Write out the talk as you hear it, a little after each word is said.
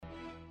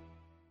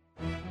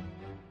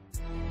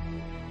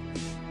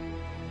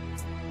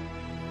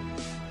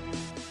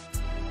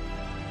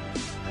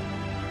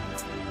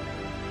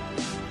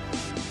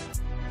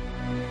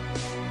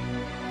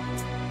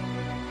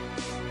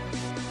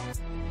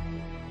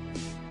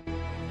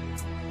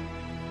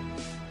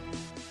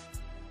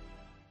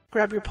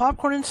Grab your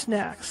popcorn and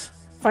snacks.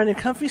 Find a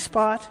comfy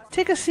spot,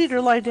 take a seat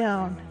or lie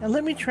down, and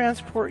let me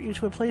transport you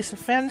to a place of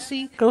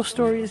fantasy, ghost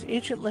stories,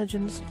 ancient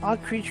legends,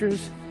 odd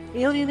creatures,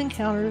 alien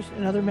encounters,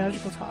 and other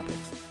magical topics.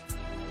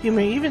 You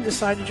may even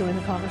decide to join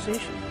the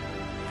conversation.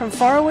 From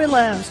faraway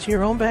lands to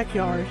your own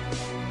backyard,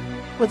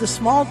 with a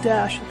small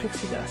dash of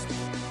pixie dust,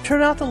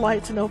 turn out the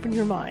lights and open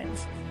your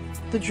minds.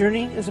 The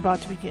journey is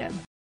about to begin.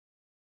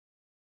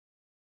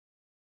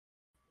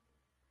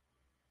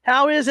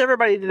 How is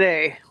everybody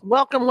today?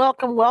 Welcome,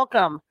 welcome,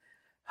 welcome.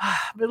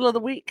 Middle of the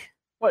week.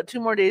 What, 2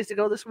 more days to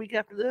go this week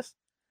after this?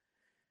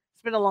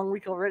 It's been a long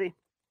week already.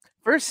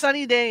 First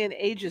sunny day in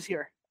ages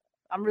here.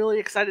 I'm really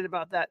excited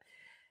about that.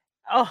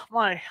 Oh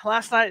my,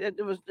 last night,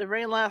 it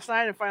rained last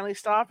night and finally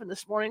stopped, and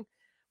this morning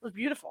was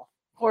beautiful.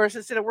 Of course,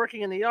 instead of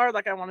working in the yard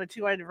like I wanted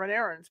to, I had to run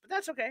errands, but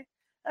that's okay.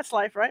 That's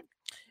life, right?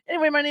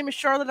 Anyway, my name is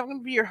Charlotte. I'm going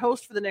to be your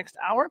host for the next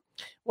hour.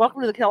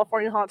 Welcome to the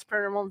California Haunts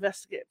Paranormal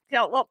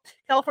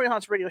California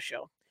Haunts radio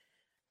show.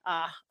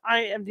 I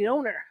am the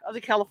owner of the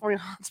California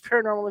Haunts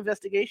Paranormal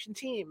Investigation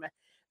team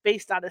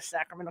based out of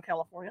Sacramento,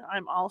 California.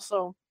 I'm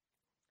also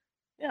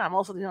the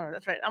owner.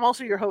 That's right. I'm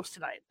also your host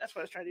tonight. That's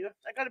what I was trying to do.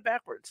 I got it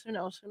backwards. Who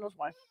knows? Who knows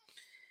why?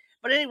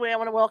 But anyway, I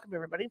want to welcome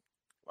everybody.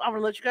 I want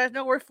to let you guys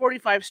know we're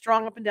 45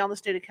 strong up and down the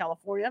state of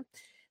California.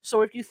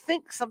 So if you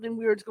think something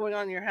weird's going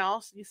on in your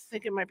house, you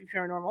think it might be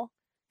paranormal,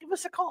 give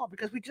us a call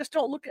because we just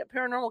don't look at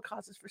paranormal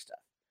causes for stuff.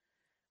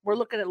 We're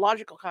looking at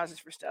logical causes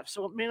for stuff.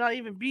 So it may not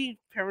even be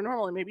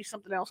paranormal. It may be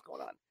something else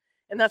going on.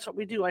 And that's what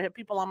we do. I have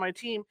people on my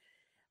team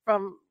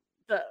from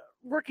the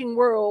working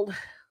world,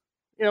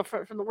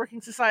 from the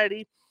working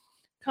society,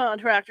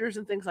 contractors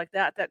and things like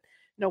that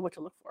know what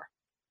to look for.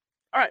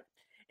 All right.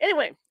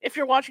 Anyway, if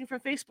you're watching from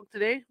Facebook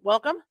today,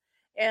 welcome.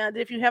 And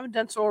if you haven't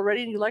done so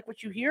already and you like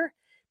what you hear,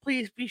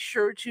 please be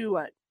sure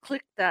to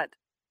click that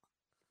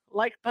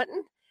like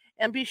button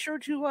and be sure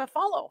to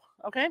follow.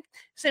 Okay.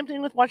 Same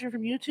thing with watching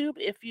from YouTube.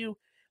 If you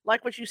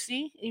like what you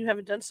see and you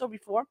haven't done so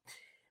before,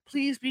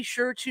 please be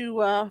sure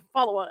to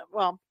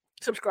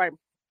subscribe.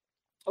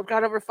 I've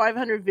got over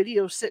 500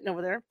 videos sitting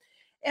over there,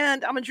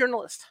 and I'm a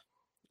journalist.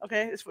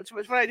 Okay, it's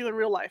what I do in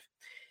real life.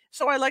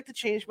 So I like to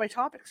change my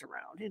topics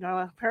around.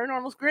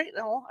 Paranormal's great.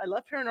 No, I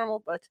love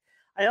paranormal, but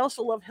I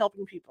also love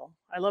helping people.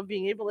 I love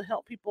being able to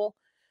help people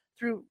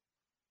through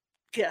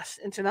guests,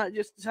 and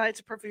tonight's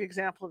a perfect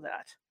example of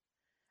that.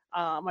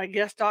 My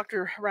guest,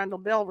 Dr. Randall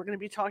Bell, we're going to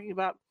be talking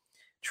about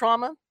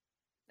trauma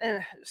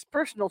and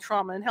personal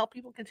trauma and how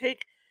people can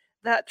take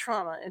that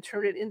trauma and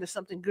turn it into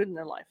something good in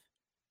their life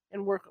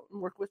and work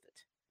with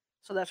it.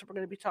 So that's what we're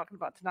going to be talking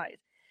about tonight.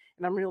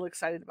 And I'm really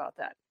excited about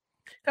that.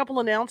 A couple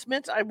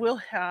announcements. I will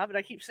have, and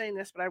I keep saying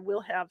this, but I will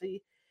have the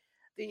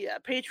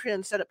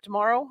Patreon set up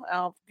tomorrow.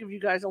 I'll give you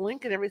guys a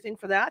link and everything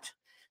for that.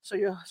 So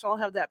I'll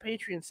have that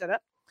Patreon set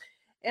up.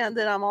 And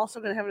then I'm also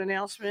going to have an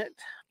announcement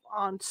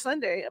on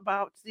Sunday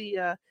about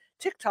the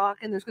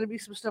TikTok, and there's going to be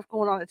some stuff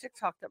going on at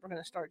TikTok that we're going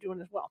to start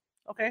doing as well.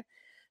 Okay?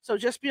 So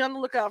just be on the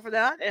lookout for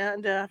that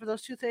and for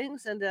those two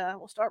things, and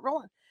we'll start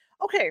rolling.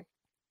 Okay,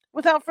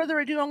 without further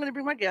ado, I'm going to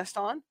bring my guest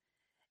on.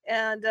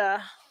 And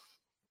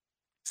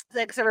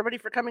thanks, everybody,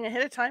 for coming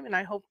ahead of time, and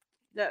I hope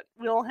that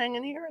we'll hang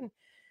in here and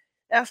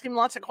ask him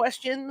lots of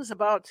questions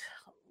about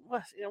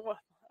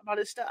about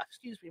his stuff.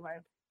 Excuse me,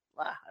 I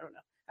don't know.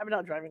 I've been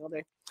out driving all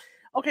day.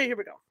 Okay, here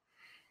we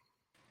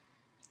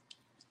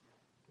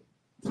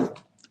go.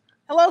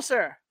 Hello,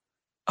 sir.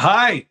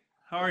 Hi.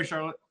 How are you,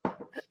 Charlotte?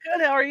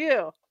 Good. How are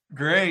you?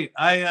 Great.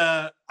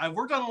 I've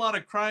worked on a lot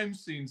of crime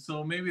scenes,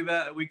 so maybe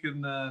that we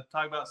can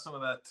talk about some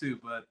of that too.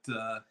 But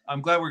I'm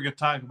glad we're going to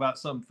talk about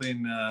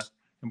something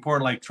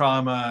important like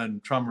trauma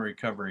and trauma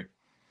recovery.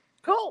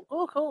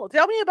 Cool.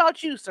 Tell me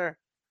about you, sir.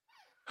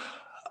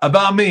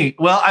 About me.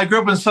 Well, I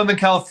grew up in Southern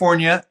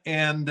California,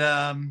 and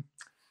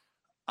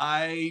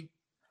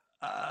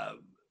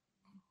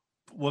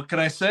what can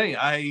I say?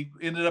 I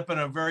ended up in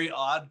a very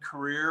odd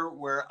career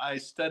where I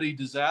studied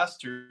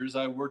disasters.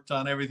 I worked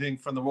on everything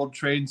from the World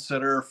Trade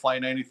Center,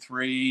 Flight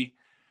 93.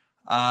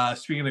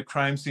 Speaking of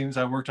crime scenes,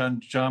 I worked on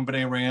John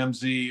Benet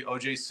Ramsey,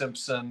 O.J.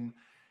 Simpson,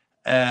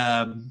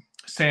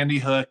 Sandy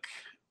Hook,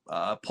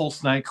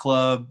 Pulse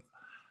nightclub,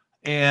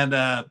 and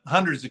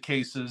hundreds of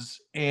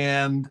cases.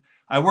 And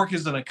I work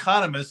as an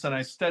economist, and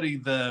I study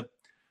the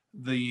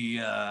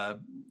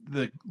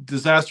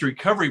disaster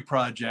recovery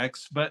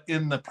projects, but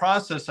in the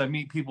process, I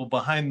meet people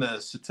behind the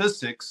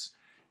statistics,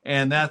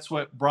 and that's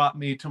what brought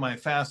me to my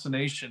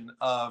fascination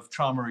of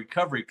trauma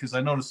recovery, because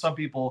I noticed some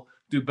people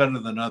do better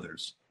than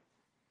others.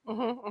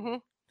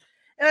 And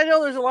I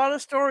know there's a lot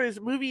of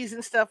stories, movies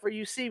and stuff where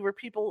you see where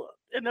people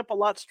end up a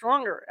lot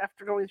stronger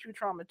after going through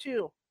trauma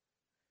too.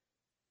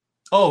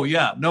 Oh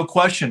yeah, no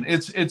question.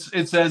 It's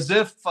as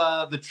if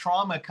the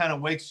trauma kind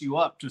of wakes you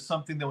up to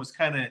something that was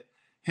kind of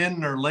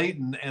hidden or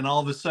latent, and all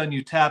of a sudden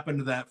you tap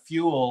into that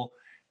fuel.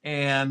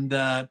 And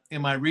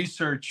in my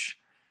research,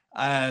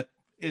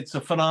 it's a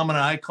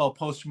phenomenon I call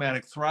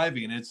post-traumatic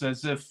thriving. It's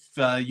as if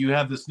you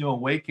have this new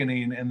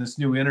awakening and this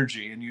new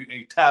energy, and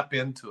you tap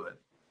into it.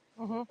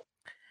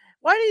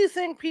 Why do you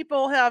think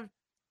people have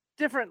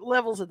different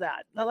levels of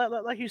that.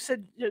 Like you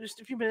said just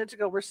a few minutes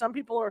ago, where some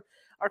people are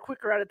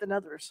quicker at it than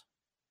others,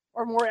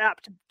 or more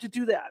apt to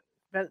do that.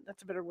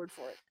 That's a better word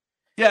for it.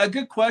 Yeah,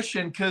 good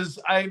question. Because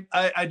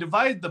I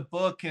divide the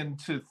book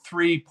into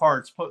three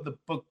parts. The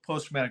book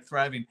Post Traumatic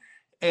Thriving,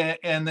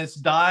 and it's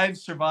dive,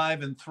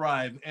 survive, and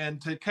thrive.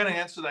 And to kind of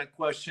answer that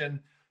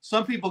question,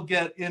 some people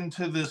get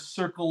into this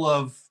circle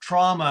of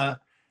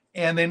trauma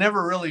and they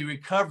never really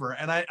recover.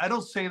 And I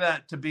don't say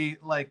that to be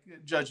like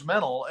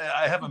judgmental.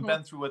 I haven't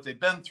been through what they've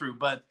been through,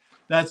 but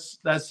that's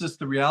just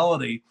the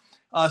reality.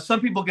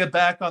 Some people get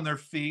back on their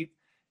feet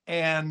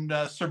and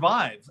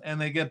survive, and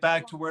they get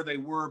back to where they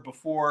were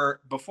before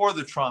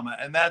the trauma,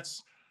 and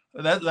that's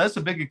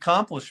a big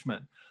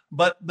accomplishment.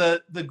 But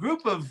the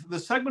group of the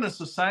segment of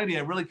society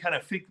I really kind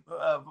of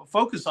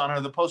focus on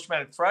are the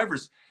post-traumatic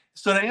thrivers.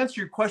 So to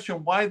answer your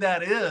question, why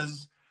that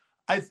is,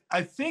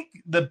 I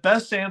think the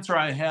best answer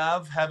I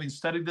have, having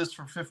studied this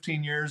for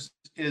 15 years,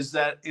 is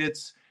that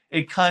it's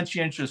a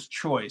conscientious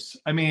choice.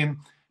 I mean,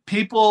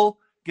 people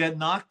get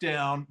knocked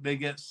down, they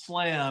get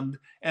slammed,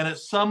 and at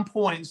some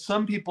point,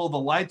 some people, the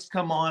lights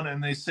come on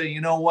and they say, you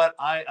know what,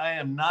 I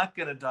am not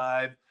going to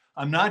dive.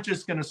 I'm not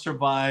just going to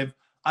survive.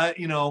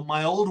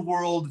 My old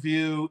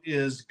worldview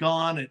is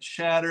gone, it's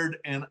shattered,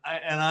 and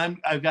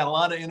I've got a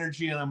lot of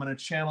energy, and I'm going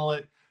to channel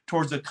it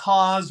towards a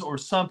cause or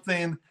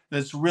something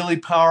that's really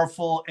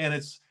powerful. And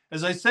it's,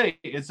 as I say,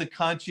 it's a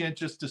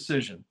conscientious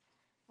decision.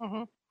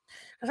 Because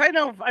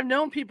I've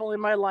known people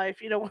in my life,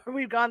 where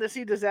we've gone to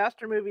see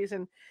disaster movies,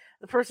 and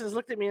the person's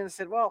looked at me and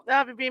said, "Well,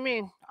 that would be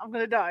me. I'm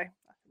going to die.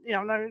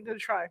 I'm not even going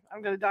to try.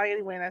 I'm going to die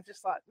anyway." And I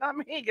just thought, not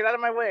me. Get out of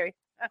my way.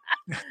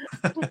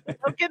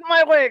 Don't get in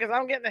my way, because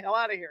I'm getting the hell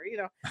out of here.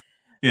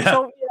 Yeah.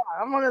 So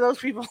yeah, I'm one of those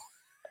people.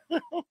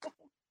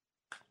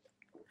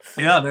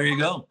 Yeah, there you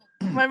go.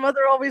 My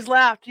mother always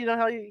laughed. You know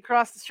how you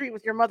cross the street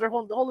with your mother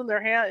holding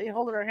her hand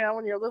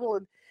when you're little,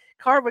 and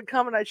car would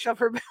come and I'd shove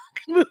her back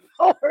and move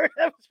forward.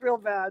 That was real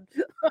bad.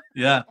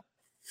 Yeah.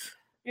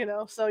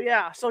 So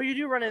yeah, so you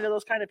do run into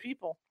those kind of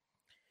people.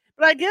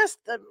 But I guess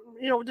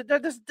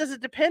does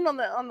it depend on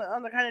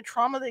the kind of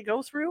trauma they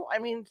go through? I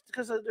mean,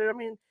 because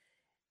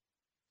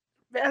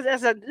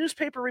as a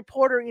newspaper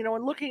reporter,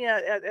 and looking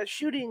at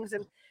shootings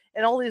and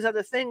all these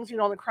other things,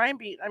 on the crime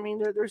beat. I mean,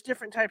 there's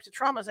different types of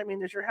traumas. I mean,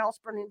 there's your house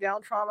burning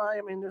down trauma.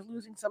 I mean, there's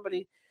losing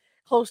somebody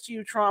close to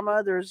you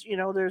trauma. There's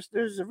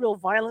there's a real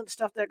violent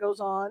stuff that goes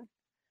on.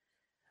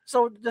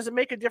 So does it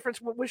make a difference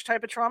which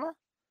type of trauma?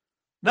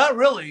 Not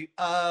really.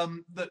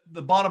 The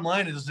bottom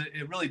line is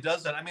it really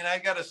doesn't. I mean, I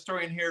got a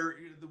story in here.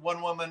 The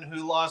one woman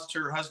who lost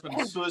her husband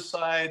to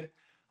suicide,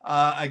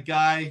 a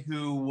guy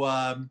who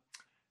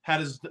had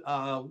his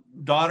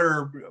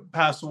daughter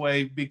pass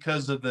away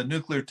because of the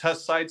nuclear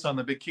test sites on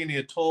the Bikini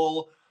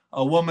Atoll,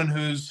 a woman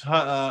who's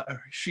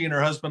she and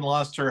her husband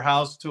lost her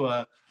house to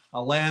a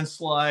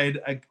landslide,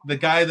 the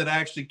guy that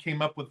actually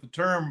came up with the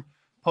term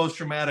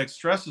post-traumatic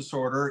stress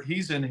disorder,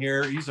 he's in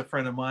here. He's a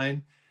friend of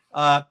mine.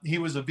 He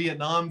was a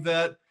Vietnam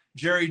vet.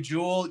 Jerry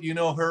Jewell, you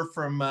know her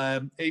from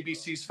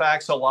ABC's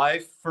Facts of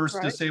Life, first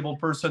right. Disabled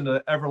person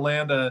to ever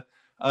land a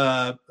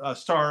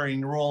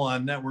starring role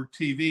on network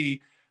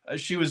TV.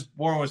 She was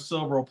born with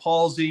cerebral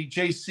palsy.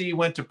 JC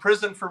went to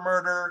prison for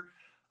murder.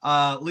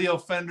 Leo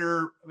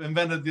Fender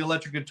invented the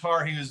electric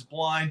guitar. He was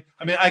blind.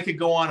 I mean, I could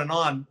go on and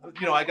on.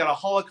 I got a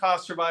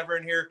Holocaust survivor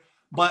in here.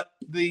 But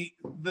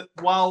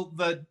while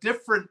the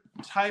different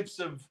types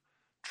of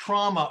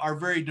trauma are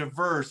very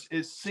diverse,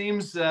 it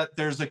seems that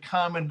there's a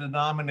common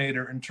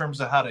denominator in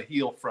terms of how to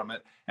heal from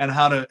it and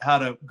how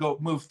to go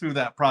move through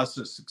that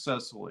process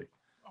successfully.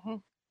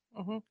 Mm-hmm.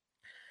 Mm-hmm.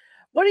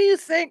 What do you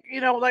think?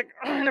 Like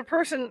when a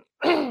person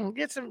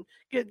gets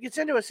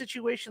into a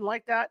situation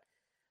like that,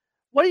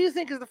 what do you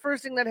think is the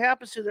first thing that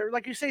happens to them?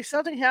 Like you say,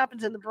 something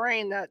happens in the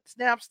brain that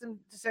snaps them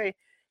to say,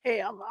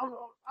 "Hey, I'm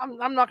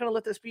not going to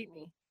let this beat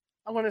me.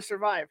 I'm going to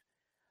survive."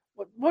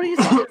 What do you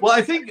think? Well,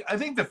 I think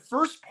the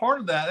first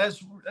part of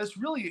that's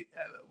really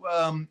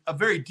a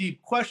very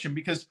deep question,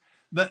 because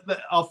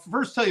I'll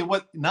first tell you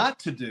what not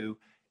to do,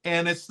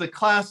 and it's the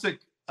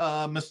classic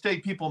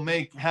mistake people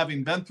make,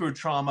 having been through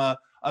trauma,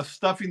 of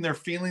stuffing their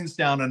feelings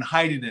down and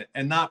hiding it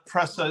and not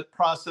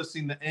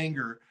processing the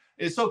anger.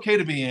 It's okay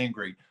to be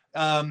angry.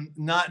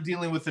 Not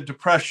dealing with the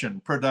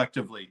depression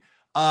productively.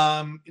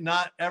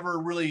 Not ever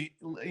really,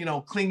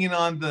 clinging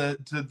on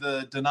to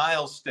the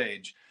denial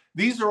stage.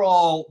 These are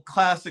all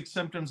classic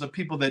symptoms of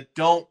people that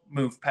don't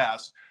move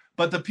past.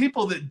 But the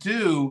people that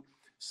do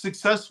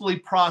successfully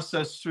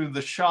process through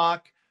the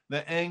shock,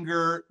 the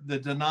anger, the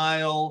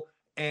denial,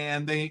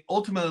 and they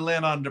ultimately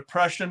land on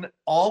depression,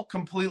 all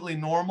completely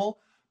normal.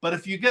 But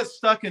if you get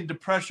stuck in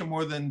depression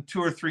more than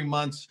 2 or 3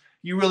 months,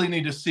 you really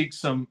need to seek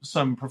some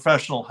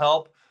professional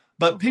help.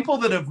 But people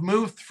that have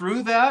moved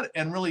through that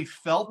and really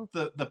felt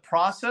the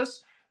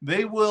process,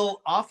 they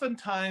will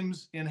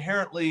oftentimes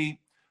inherently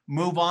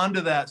move on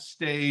to that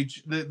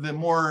stage, the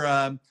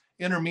more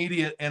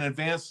intermediate and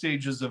advanced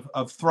stages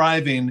of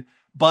thriving.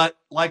 But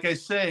like I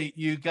say,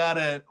 you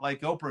gotta,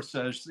 like Oprah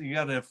says, you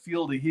gotta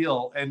feel to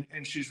heal, and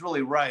she's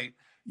really right.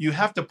 You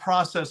have to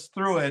process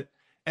through it,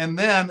 And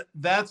then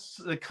that's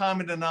the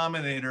common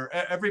denominator.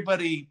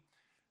 Everybody,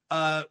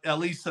 at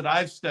least that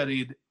I've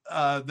studied,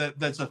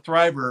 that's a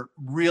thriver,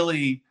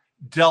 really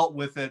dealt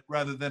with it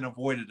rather than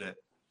avoided it.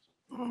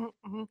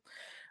 Mm-hmm.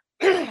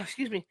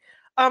 Excuse me.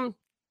 Um,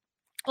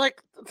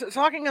 like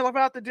talking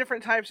about the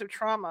different types of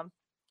trauma.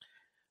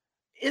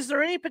 Is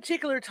there any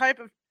particular type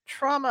of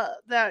trauma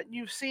that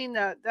you've seen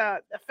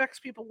that affects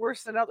people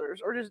worse than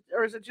others, or is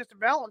it just a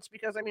balance?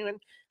 Because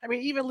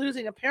even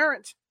losing a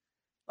parent,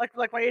 like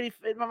my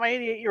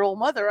 88-year-old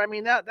mother, I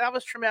mean that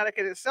was traumatic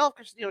in itself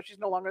because she's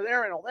no longer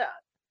there and all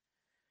that.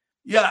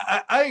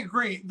 Yeah, I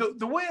agree.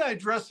 The way I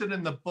address it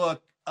in the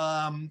book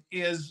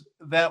is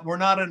that we're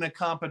not in a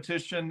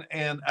competition.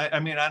 And I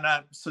mean, I'm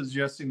not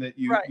suggesting that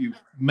Right. you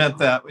meant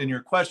that in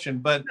your question,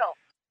 but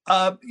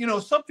No.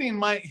 something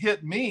might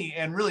hit me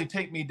and really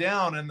take me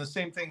down, and the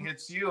same thing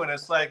hits you, and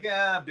it's like,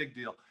 big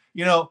deal.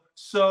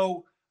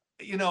 So,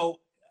 you know,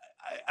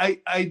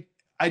 I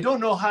don't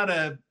know how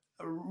to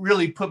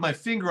really put my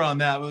finger on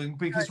that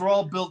because we're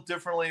all built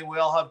differently. We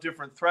all have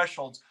different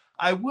thresholds.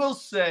 I will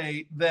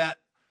say that,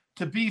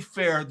 to be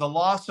fair, the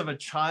loss of a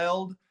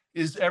child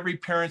is every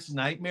parent's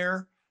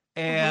nightmare.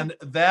 And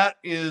that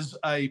is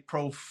a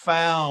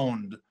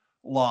profound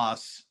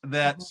loss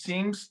that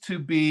seems to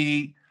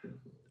be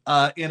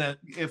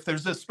if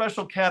there's a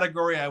special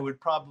category, I would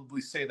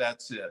probably say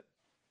that's it.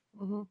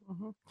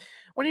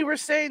 When you were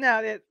saying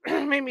that, it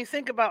made me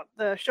think about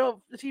the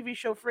TV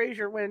show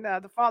Frasier, when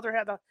the father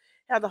had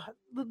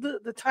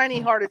the tiny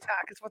heart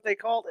attack, is what they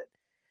called it.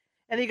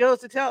 And he goes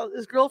to tell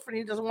his girlfriend.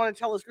 He doesn't want to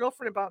tell his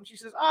girlfriend about it. And she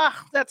says,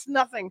 that's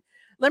nothing.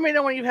 Let me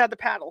know when you've had the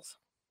paddles.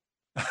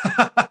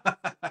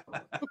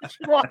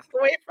 She walks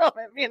away from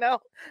him,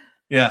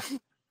 Yeah.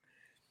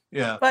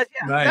 Yeah. But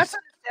yeah, nice. That's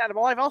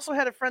understandable. I've also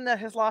had a friend that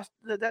has lost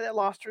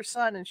lost her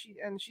son,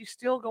 and she's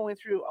still going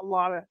through a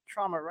lot of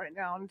trauma right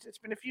now. And it's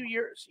been a few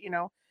years,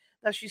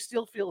 that she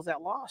still feels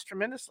that loss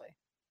tremendously.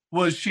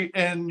 Well, she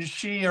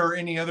or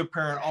any other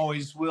parent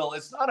always will.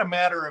 It's not a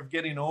matter of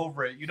getting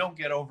over it. You don't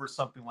get over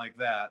something like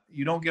that.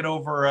 You don't get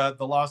over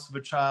the loss of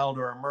a child,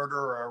 or a murder,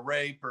 or a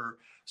rape, or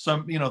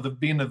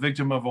being the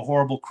victim of a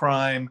horrible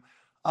crime.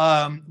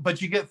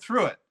 But you get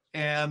through it,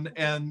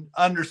 and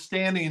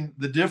understanding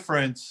the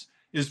difference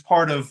is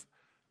part of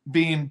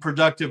being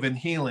productive and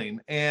healing.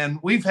 And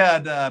we've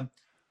had, I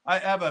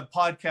have a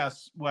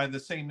podcast by the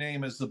same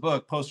name as the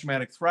book, Post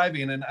Traumatic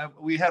Thriving. And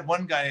we had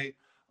one guy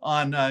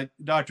on,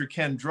 Dr.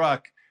 Ken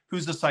Druck,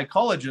 who's a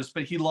psychologist,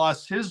 but he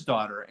lost his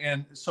daughter.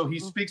 And so he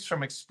speaks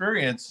from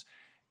experience.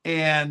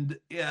 And,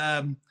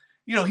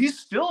 he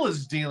still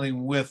is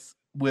dealing with,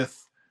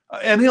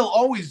 and he'll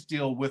always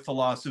deal with the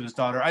loss of his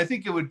daughter. I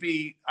think it would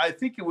be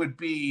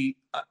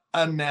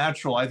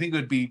unnatural. I think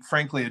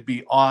frankly, it'd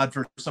be odd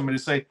for somebody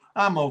to say,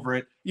 I'm over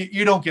it.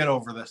 You don't get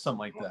over this, something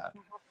like that.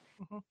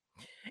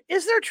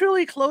 Is there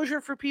truly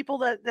closure for people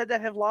that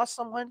have lost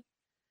someone?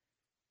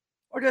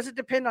 Or does it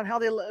depend on how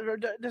they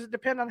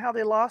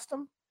lost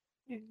them?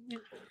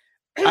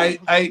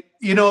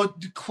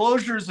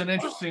 Closure is an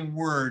interesting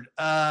word.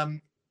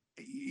 One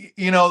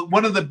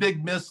of the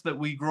big myths that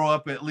we grow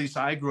up, at least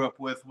I grew up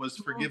with, was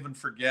forgive and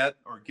forget,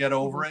 or get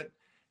over it.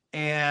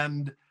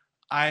 And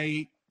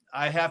I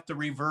have to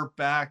revert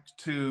back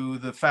to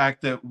the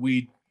fact that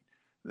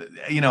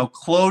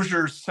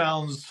closure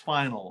sounds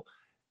final,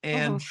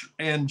 and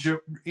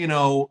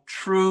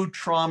true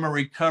trauma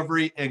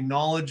recovery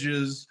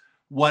acknowledges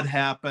what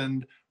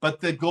happened, but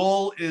the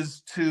goal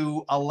is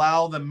to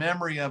allow the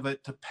memory of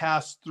it to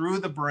pass through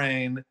the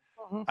brain.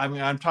 I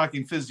mean, I'm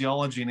talking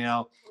physiology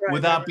now,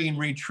 without being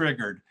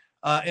re-triggered.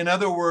 In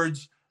other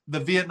words,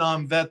 the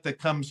Vietnam vet that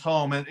comes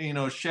home,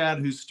 and Shad,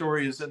 whose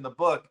story is in the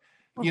book,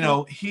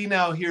 he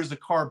now hears a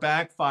car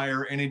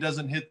backfire and he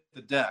doesn't hit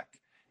the deck,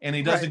 and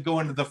he doesn't go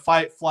into the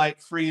fight,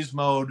 flight, freeze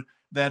mode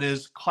that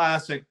is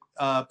classic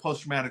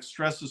post-traumatic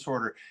stress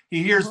disorder.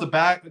 He hears the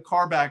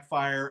car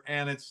backfire,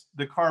 and it's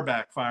the car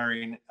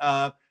backfiring.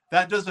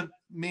 That doesn't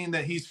mean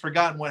that he's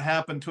forgotten what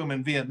happened to him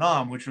in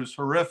Vietnam, which was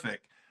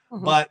horrific,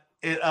 but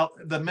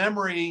the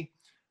memory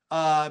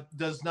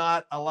does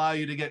not allow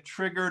you to get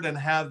triggered and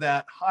have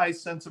that high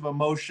sense of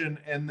emotion,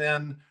 and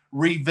then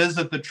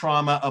revisit the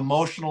trauma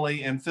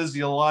emotionally and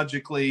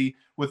physiologically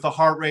with the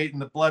heart rate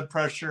and the blood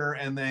pressure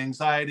and the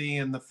anxiety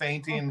and the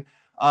fainting.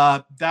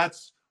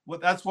 That's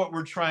what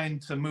we're trying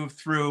to move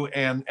through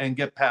and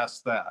get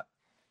past that.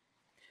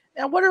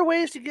 Now, what are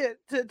ways to get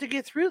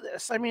through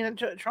this? I mean,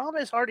 trauma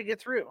is hard to get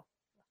through.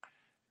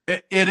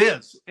 It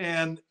is,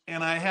 and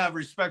I have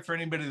respect for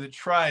anybody that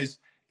tries.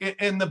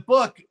 In the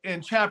book,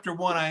 in chapter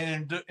 1,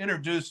 I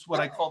introduced what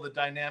I call the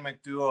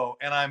dynamic duo,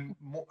 and I'm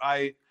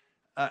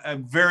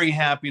very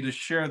happy to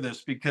share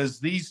this, because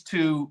these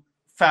two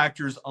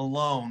factors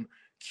alone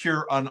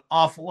cure an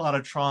awful lot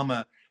of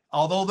trauma.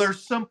 Although they're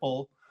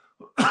simple,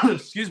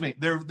 excuse me,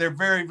 they're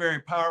very, very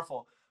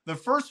powerful. The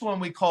first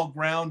one we call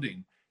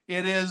grounding.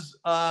 It is,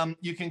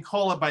 you can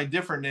call it by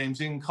different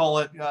names. You can call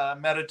it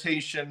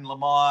meditation,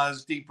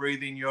 Lamaze, deep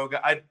breathing,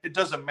 yoga. It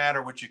doesn't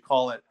matter what you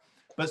call it.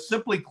 But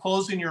simply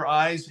closing your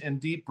eyes and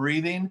deep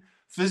breathing,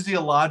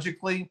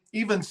 physiologically,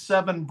 even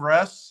 7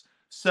 breaths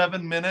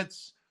 7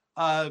 minutes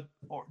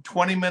or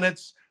 20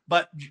 minutes.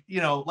 But,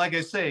 like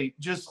I say,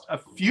 just a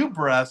few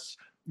breaths,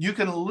 you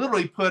can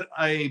literally put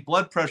a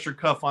blood pressure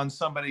cuff on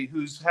somebody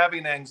who's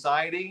having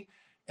anxiety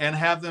and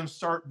have them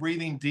start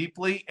breathing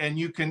deeply. And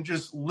you can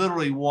just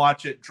literally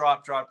watch it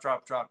drop, drop,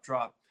 drop, drop,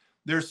 drop.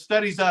 There's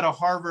studies out of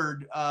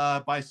Harvard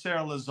by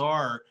Sarah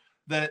Lazar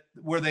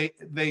where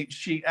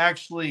she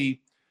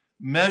actually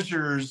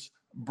measures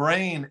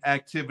brain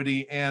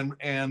activity and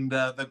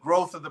the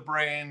growth of the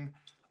brain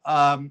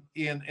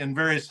in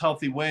various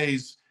healthy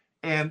ways,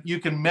 and you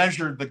can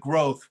measure the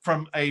growth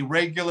from a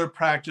regular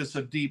practice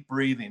of deep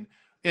breathing.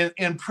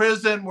 In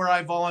prison where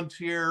I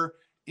volunteer,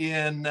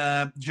 in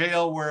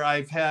jail where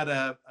I've had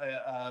a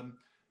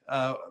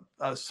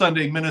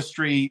Sunday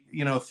ministry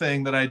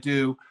thing that I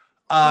do,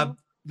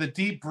 the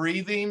deep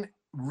breathing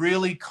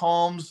really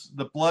calms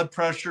the blood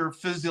pressure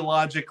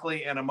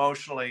physiologically and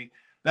emotionally.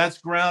 That's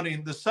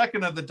grounding. The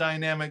second of the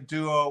dynamic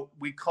duo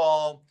we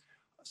call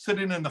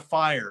sitting in the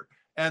fire.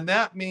 And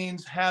that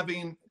means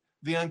having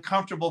the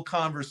uncomfortable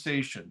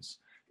conversations.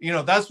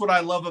 That's what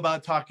I love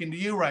about talking to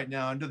you right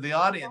now and to the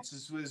audience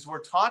is we're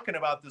talking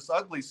about this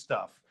ugly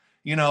stuff,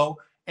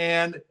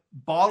 and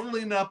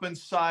bottling up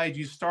inside,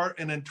 you start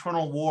an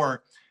internal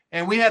war.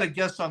 And we had a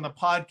guest on the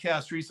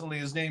podcast recently.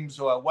 His name's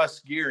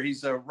Wes Geer.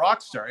 He's a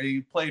rock star.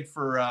 He played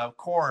for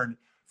Korn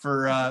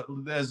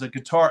as the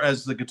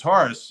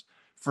guitarist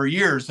for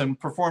years and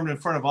performed in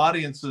front of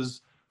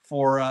audiences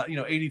for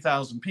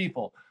 80,000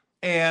 people.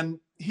 And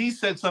he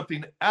said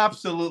something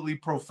absolutely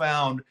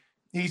profound.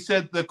 He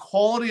said the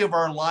quality of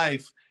our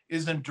life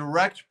is in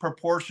direct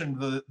proportion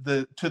to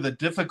the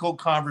difficult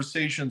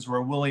conversations we're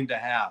willing to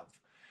have.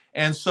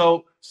 And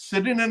so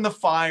sitting in the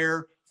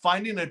fire,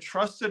 finding a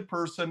trusted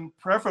person,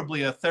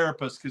 preferably a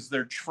therapist because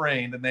they're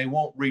trained and they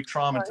won't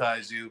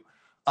re-traumatize you,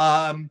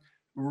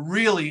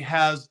 really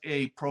has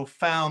a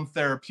profound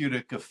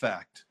therapeutic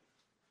effect.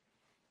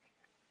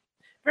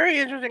 Very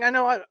interesting. I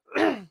know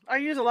I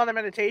use a lot of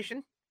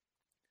meditation,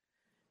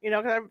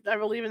 because I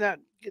believe in that,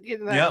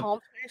 getting that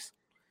calm space.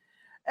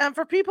 And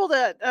for people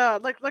that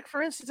like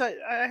for instance,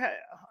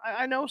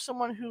 I know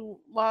someone who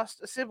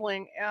lost a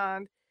sibling,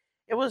 and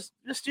it was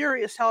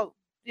mysterious how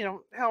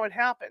it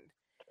happened.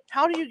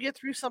 How do you get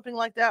through something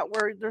like that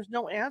where there's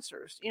no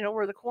answers?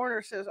 Where the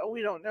coroner says, "Oh,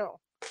 we don't know."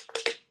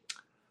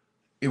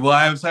 Well,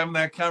 I was having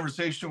that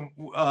conversation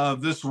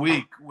this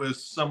week with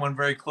someone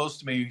very close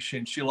to me,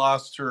 and she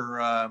lost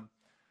her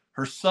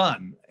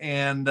son,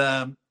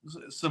 and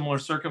similar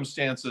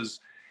circumstances.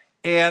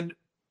 And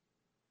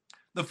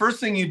the first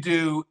thing you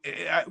do,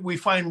 we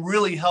find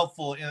really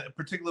helpful,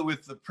 particularly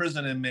with the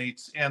prison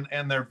inmates and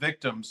their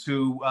victims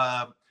who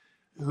up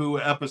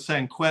at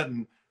San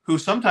Quentin, who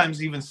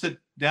sometimes even sit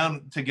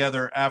down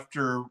together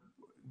after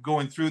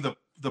going through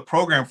the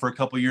program for a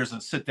couple of years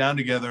and sit down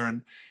together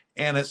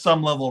and at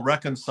some level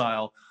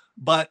reconcile.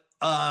 But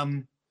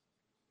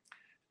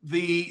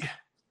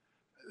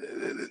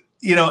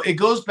it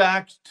goes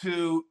back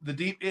to the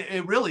deep.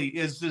 It really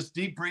is this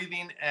deep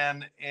breathing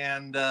and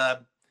the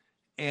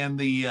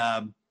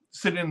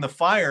sitting in the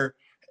fire.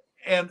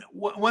 And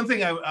one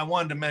thing I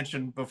wanted to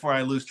mention before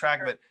I lose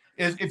track of it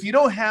is if you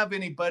don't have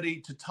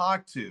anybody to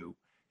talk to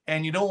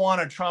and you don't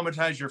want to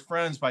traumatize your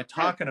friends by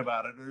talking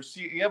about it, or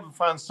you haven't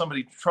found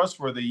somebody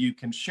trustworthy you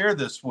can share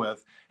this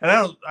with, and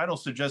I don't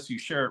suggest you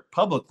share it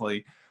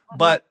publicly,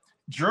 but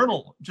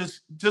journal,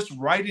 just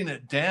writing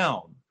it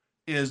down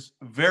is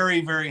very,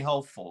 very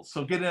helpful.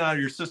 So get it out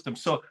of your system.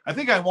 So I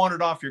think I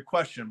wandered off your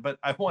question, but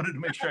I wanted to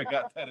make sure I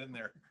got that in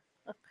there.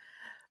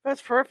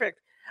 That's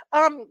perfect.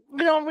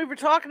 We were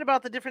talking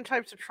about the different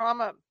types of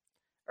trauma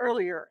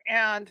earlier,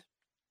 and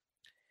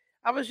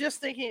I was just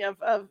thinking of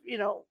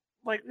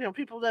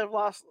people that have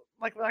lost,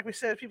 like we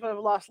said, people that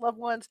have lost loved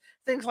ones,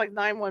 things like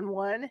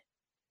 911.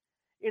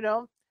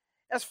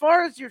 As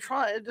far as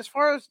as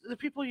far as the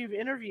people you've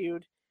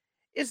interviewed,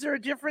 is there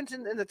a difference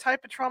in the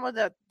type of trauma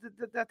that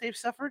they've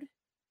suffered?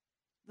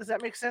 Does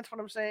that make sense what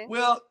I'm saying?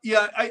 Well,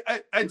 yeah,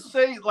 I'd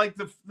say like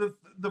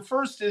the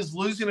first is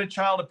losing a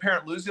child, a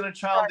parent losing a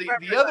child.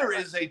 The other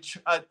is a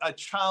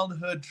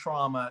childhood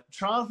trauma.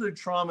 Childhood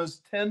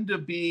traumas tend to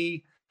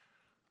be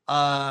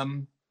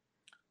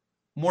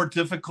more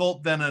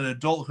difficult than an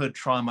adulthood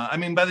trauma. I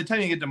mean, by the time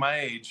you get to my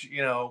age,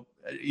 you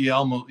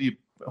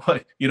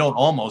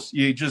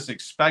just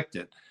expect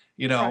it,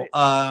 Right.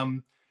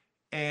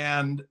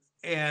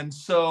 And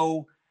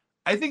so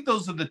I think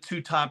those are the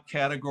two top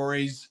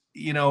categories.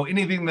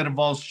 Anything that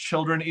involves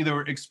children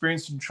either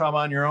experiencing trauma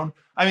on your own.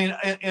 I mean,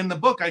 in the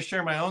book, I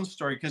share my own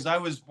story because I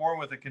was born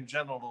with a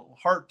congenital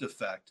heart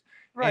defect.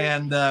 Right.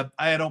 And I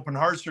had open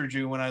heart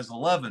surgery when I was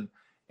 11.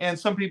 And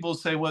some people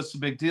say, what's the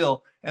big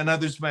deal? And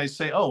others may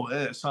say, oh,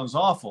 it sounds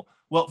awful.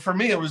 Well, for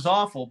me, it was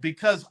awful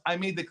because I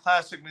made the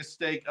classic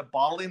mistake of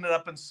bottling it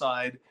up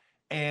inside.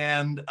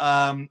 And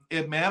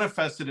it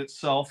manifested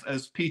itself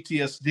as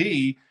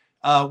PTSD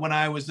when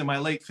I was in my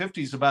late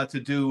 50s about to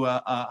do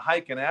a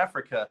hike in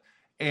Africa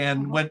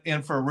and went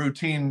in for a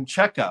routine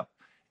checkup.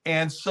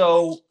 And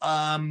so,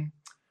 the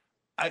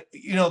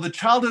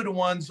childhood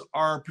ones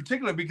are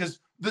particular because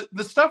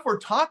the stuff we're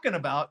talking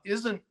about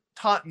isn't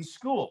taught in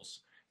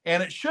schools,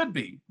 and it should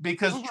be,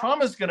 because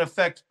trauma is going to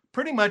affect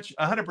pretty much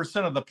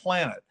 100% of the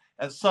planet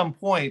at some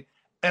point,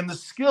 and the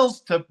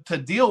skills to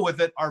deal with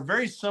it are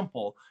very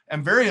simple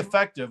and very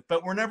effective,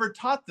 but we're never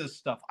taught this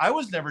stuff. I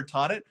was never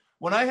taught it.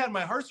 When I had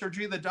my heart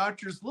surgery, the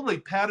doctors literally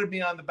patted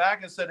me on the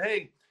back and said,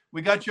 "Hey,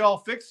 we got you all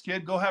fixed,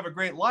 kid. Go have a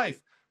great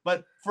life."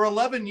 But for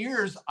 11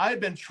 years, I had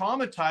been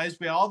traumatized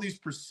by all these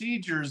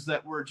procedures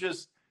that were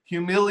just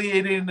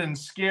humiliating and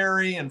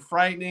scary and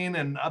frightening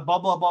and blah,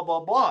 blah, blah,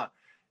 blah, blah.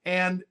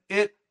 And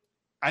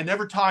I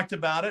never talked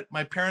about it.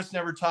 My parents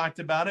never talked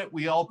about it.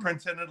 We all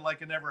pretended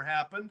like it never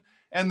happened.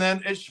 And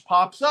then it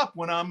pops up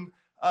when I'm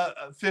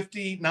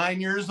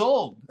 59 years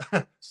old.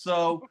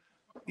 So,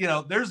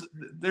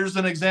 there's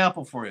an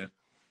example for you.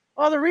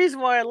 Well, the reason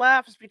why I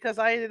laugh is because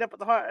I ended up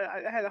with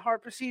I had a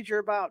heart procedure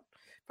about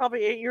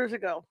probably 8 years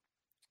ago.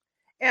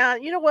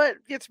 And you know what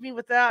gets me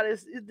with that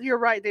is, you're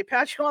right. They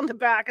pat you on the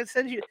back and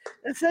send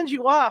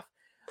you off.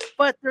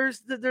 But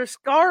there's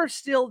scars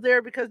still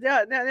there, because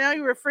now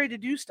you're afraid to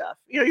do stuff.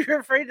 You're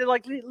afraid to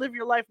live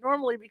your life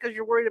normally because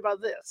you're worried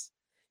about this.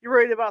 You're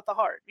worried about the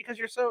heart because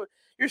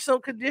you're so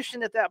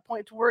conditioned at that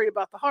point to worry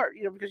about the heart.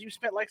 Because you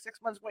spent like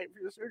 6 months waiting for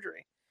your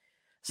surgery.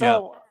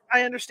 So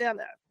I understand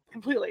that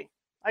completely.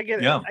 I get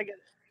it. Yeah. I get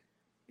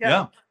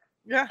it.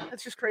 Yeah.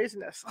 It's just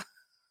craziness.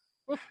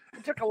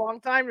 It took a long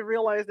time to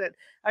realize that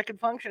I could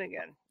function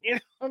again.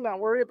 I'm not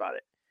worried about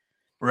it.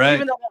 Right.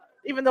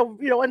 Even though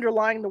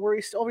underlying the worry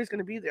is always going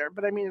to be there,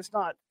 but I mean, it's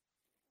not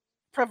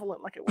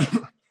prevalent like it was.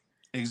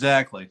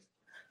 Exactly.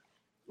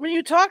 When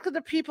you talk to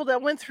the people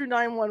that went through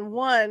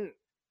 911,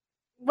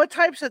 what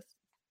types of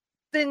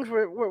things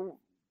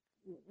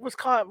was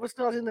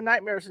causing the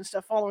nightmares and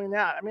stuff following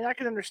that? I mean, I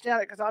can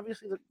understand it because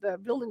obviously the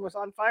building was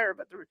on fire,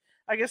 but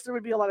I guess there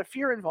would be a lot of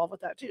fear involved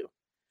with that too.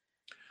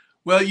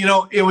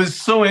 Well, it was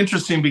so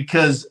interesting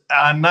because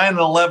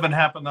 9/11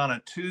 happened on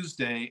a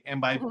Tuesday, and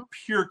by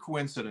pure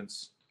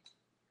coincidence,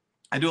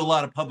 I do a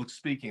lot of public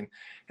speaking,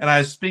 and I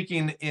was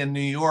speaking in New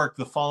York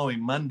the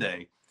following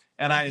Monday,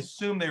 and I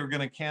assumed they were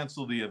going to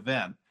cancel the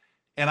event.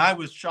 And I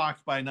was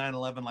shocked by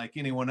 9/11 like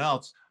anyone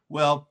else.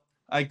 Well,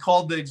 I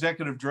called the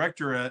executive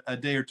director a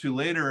day or two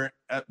later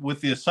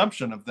with the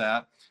assumption of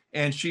that.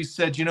 And she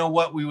said, "You know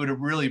what? We would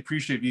have really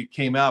appreciated if you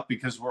came out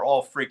because we're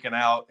all freaking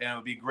out, and it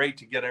would be great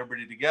to get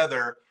everybody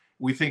together.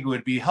 We think it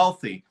would be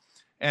healthy."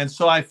 And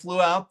so I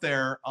flew out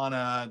there on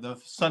the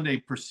Sunday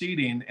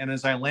preceding, and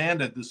as I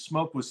landed, the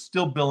smoke was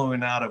still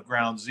billowing out of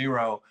Ground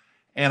Zero.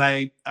 And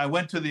I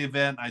went to the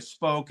event, I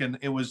spoke, and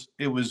it was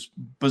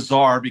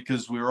bizarre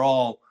because we were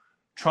all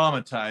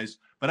traumatized.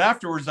 But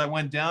afterwards, I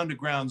went down to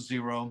Ground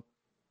Zero,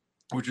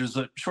 which is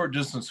a short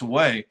distance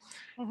away,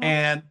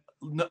 and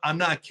I'm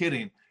not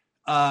kidding.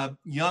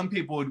 Young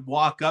people would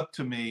walk up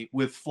to me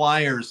with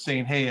flyers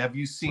saying, "Hey, have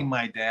you seen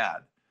my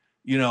dad?"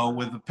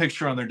 With a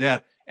picture on their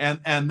dad.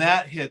 And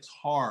that hits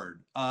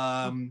hard.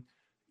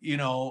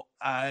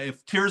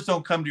 If tears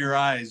don't come to your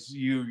eyes,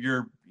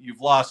 you've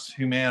lost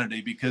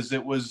humanity, because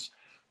it was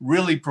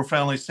really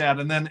profoundly sad.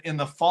 And then in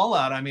the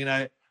fallout, I mean,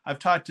 I've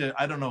talked to,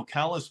 I don't know,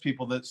 countless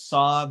people that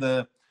saw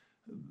the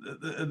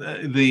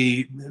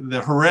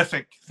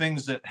horrific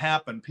things that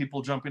happened,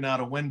 people jumping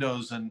out of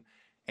windows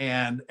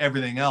and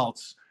everything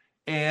else,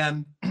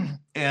 and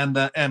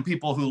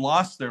people who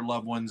lost their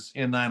loved ones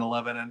in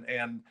 9/11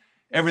 and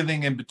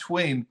everything in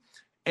between.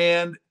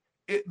 And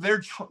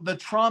the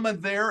trauma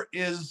there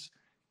is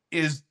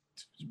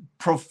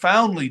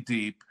profoundly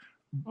deep,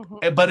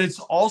 but it's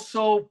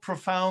also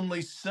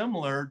profoundly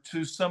similar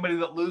to somebody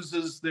that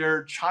loses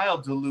their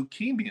child to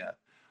leukemia.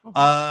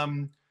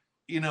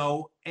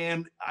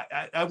 And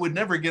I would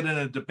never get in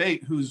a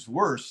debate who's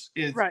worse.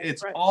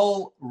 It's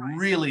all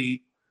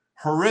really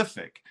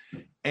horrific.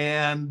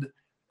 And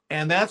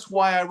that's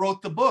why I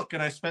wrote the book.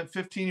 And I spent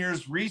 15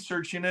 years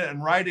researching it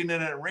and writing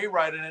it and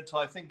rewriting it till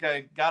I think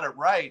I got it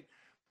right,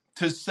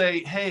 to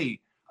say,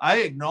 hey, I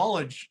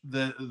acknowledge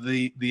the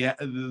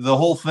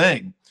whole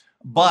thing.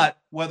 But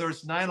whether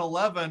it's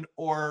 9/11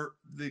 or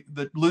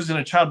the losing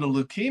a child to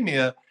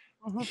leukemia,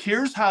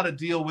 here's how to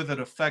deal with it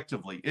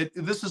effectively.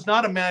 This is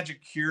not a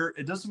magic cure.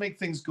 It doesn't make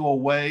things go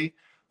away,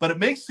 but it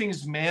makes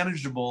things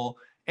manageable.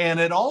 And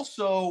it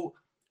also,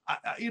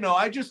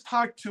 I just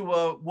talked to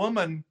a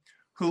woman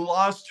who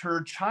lost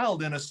her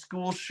child in a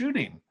school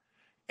shooting,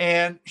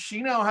 and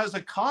she now has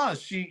a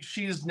cause.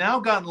 She's now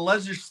gotten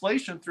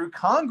legislation through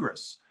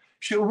Congress.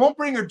 She won't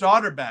bring her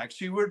daughter back.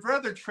 She would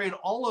rather trade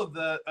all of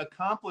the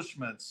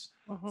accomplishments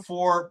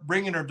for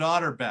bringing her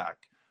daughter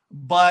back.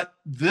 But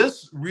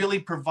this really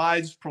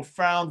provides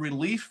profound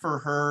relief for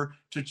her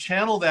to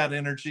channel that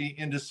energy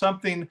into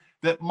something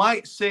that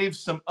might save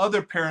some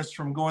other parents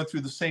from going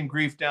through the same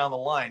grief down the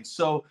line.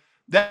 So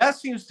that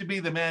seems to be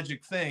the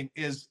magic thing,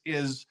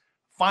 is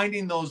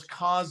finding those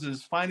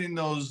causes, finding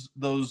those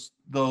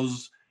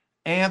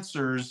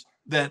answers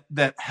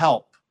that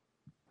help.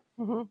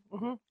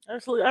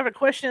 Absolutely. I have a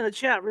question in the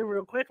chat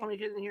real quick. Let me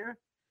get in here.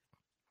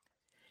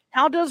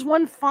 How does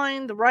one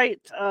find the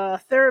right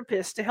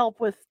therapist to help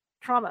with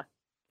trauma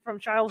from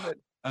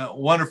childhood?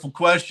 Wonderful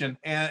question,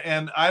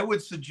 and I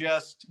would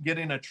suggest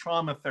getting a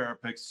trauma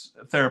therapist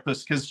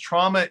because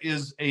trauma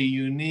is a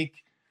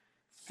unique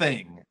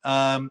thing.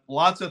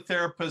 Lots of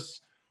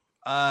therapists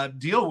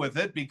deal with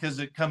it because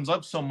it comes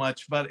up so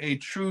much, but a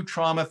true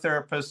trauma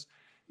therapist,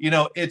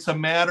 it's a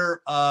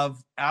matter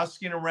of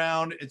asking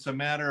around, it's a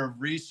matter of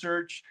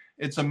research,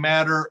 it's a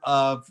matter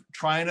of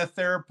trying a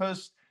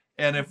therapist,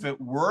 and if it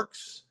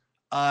works,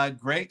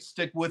 great,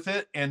 stick with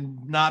it,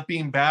 and not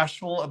being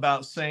bashful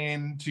about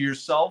saying to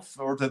yourself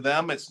or to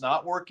them it's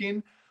not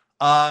working.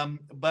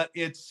 But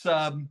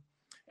and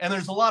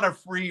there's a lot of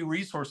free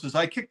resources.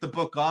 I kicked the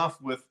book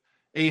off with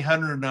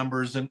 800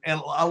 numbers, and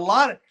a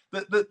lot of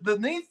the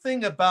neat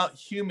thing about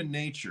human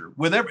nature,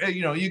 with every,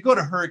 you go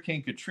to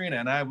Hurricane Katrina,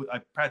 and I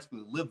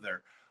practically lived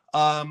there,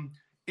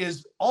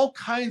 is all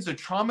kinds of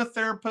trauma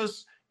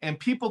therapists, and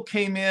people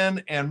came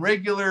in, and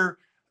regular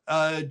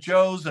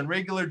Joes and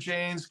regular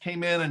Janes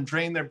came in and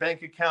drained their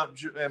bank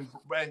account and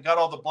got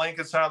all the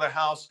blankets out of their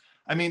house.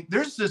 I mean,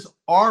 there's this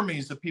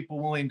armies of people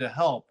willing to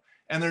help,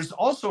 and there's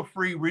also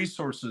free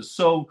resources.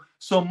 So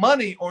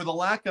money or the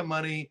lack of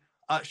money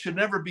should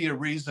never be a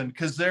reason,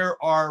 because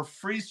there are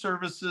free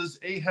services,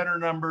 800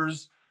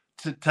 numbers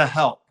to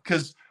help.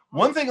 Because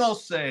one thing I'll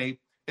say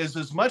is,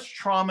 as much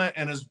trauma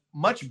and as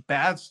much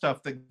bad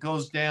stuff that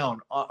goes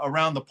down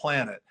around the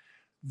planet,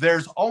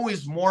 there's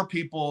always more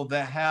people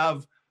that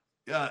have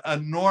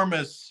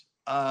enormous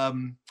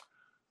an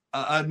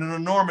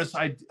enormous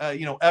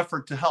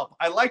effort to help.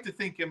 I like to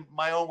think in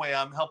my own way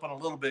I'm helping a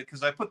little bit,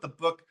 because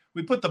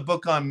we put the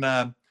book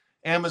on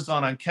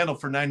Amazon on Kindle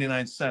for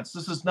 99 cents.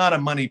 This is not a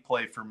money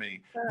play for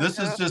me. This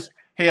is just,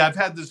 hey, I've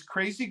had this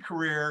crazy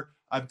career,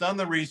 I've done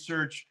the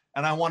research,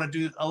 and I want to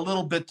do a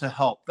little bit to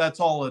help. That's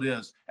all it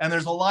is. And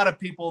there's a lot of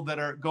people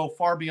that go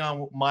far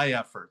beyond my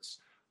efforts.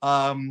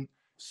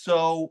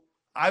 So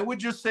I would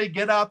just say,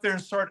 get out there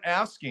and start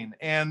asking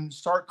and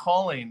start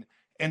calling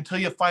until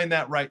you find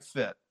that right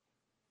fit.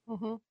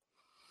 Mm-hmm.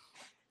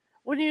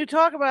 When you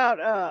talk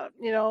about,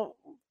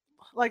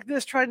 like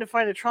this, trying to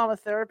find a trauma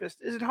therapist,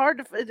 is it hard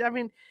to? I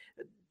mean,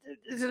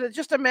 is it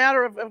just a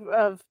matter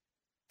of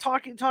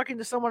talking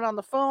to someone on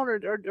the phone, or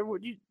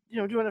would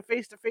doing a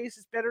face to face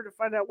is better to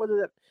find out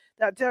whether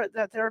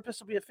that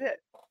therapist will be a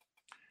fit?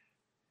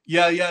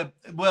 Yeah.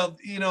 Well,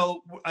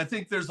 I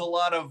think there's a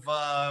lot of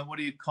what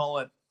do you call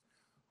it?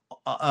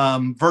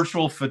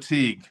 Virtual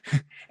fatigue,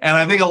 and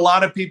I think a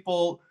lot of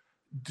people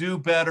do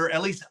better.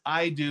 At least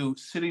I do,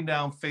 sitting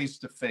down face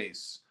to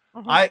face.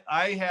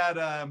 I had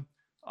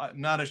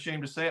I'm not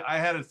ashamed to say, I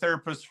had a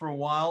therapist for a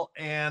while,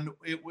 and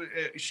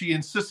she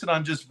insisted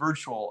on just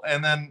virtual,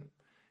 and then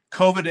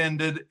COVID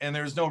ended, and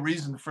there was no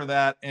reason for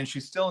that, and she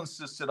still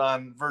insisted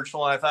on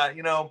virtual. And I thought,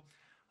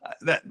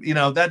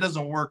 that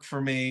doesn't work for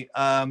me.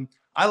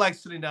 I like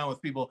sitting down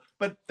with people,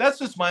 but that's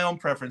just my own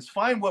preference.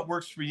 Find what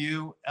works for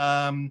you.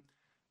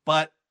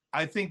 But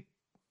I think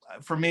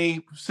for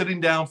me,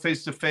 sitting down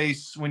face to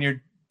face when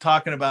you're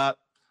talking about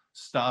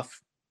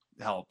stuff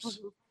helps.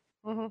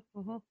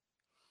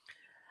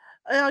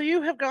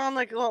 You have gone,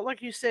 like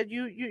you said,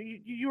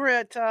 you were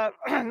at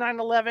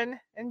 9/11,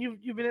 and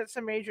you've been at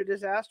some major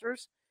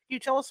disasters. Can you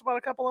tell us about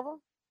a couple of them?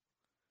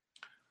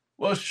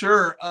 Well,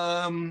 sure.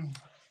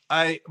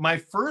 I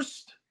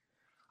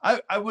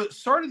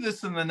started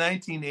this in the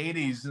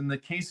 1980s, and the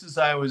cases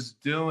I was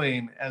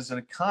doing as an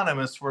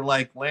economist were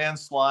like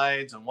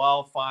landslides and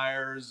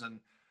wildfires and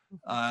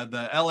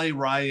the LA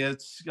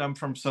riots. I'm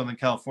from Southern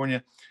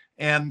California,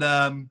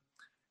 and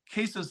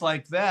cases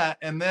like that.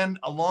 And then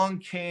along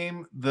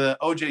came the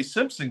O.J.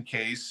 Simpson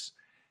case,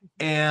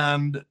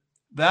 and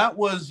that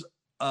was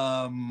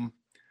a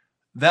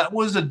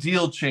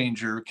deal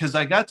changer, because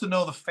I got to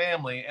know the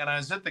family, and I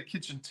was at the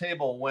kitchen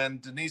table when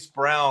Denise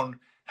Brown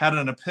had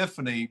an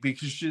epiphany,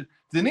 because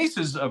Denise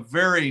is a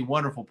very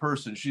wonderful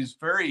person. She's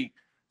very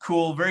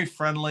cool, very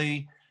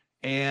friendly,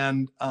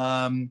 and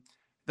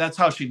that's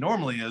how she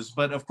normally is.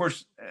 But of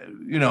course,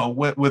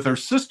 with her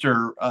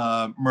sister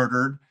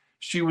murdered,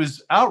 she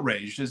was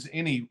outraged, as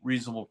any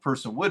reasonable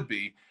person would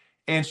be.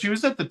 And she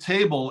was at the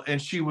table,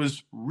 and she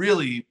was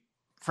really,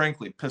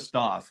 frankly, pissed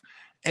off.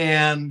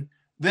 And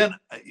then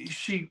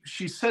she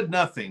said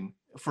nothing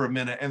for a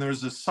minute, and there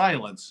was a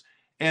silence,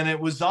 and it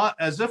was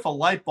as if a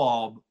light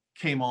bulb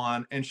came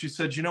on, and she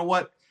said, "You know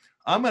what?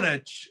 I'm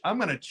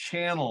gonna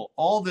channel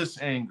all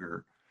this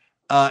anger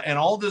and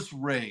all this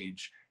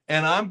rage,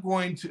 and I've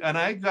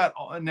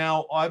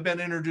been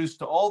introduced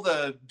to all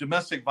the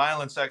domestic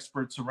violence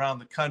experts around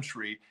the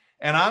country,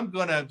 and I'm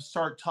going to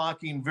start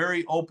talking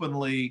very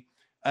openly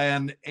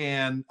and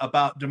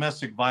about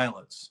domestic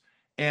violence."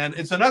 And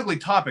it's an ugly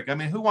topic. I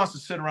mean, who wants to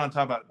sit around and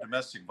talk about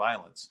domestic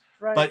violence?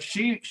 Right. But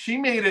she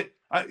made it.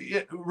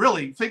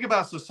 Really, think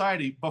about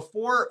society.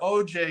 Before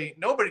OJ,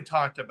 nobody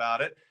talked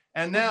about it,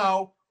 and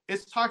now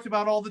it's talked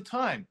about all the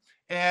time.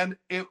 And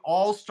it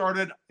all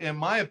started, in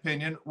my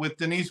opinion, with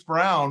Denise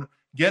Brown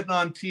getting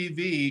on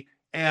TV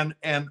and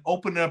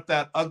opening up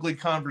that ugly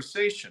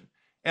conversation.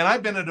 And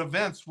I've been at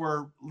events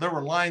where there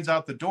were lines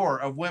out the door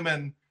of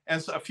women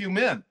and a few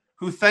men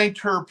who thanked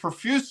her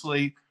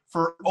profusely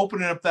for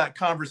opening up that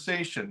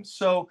conversation.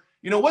 So,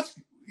 what's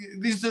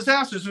these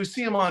disasters, we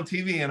see them on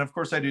TV, and of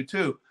course I do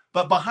too.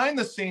 But behind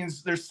the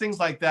scenes, there's things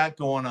like that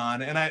going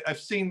on. And I've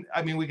seen,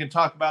 we can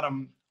talk about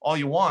them all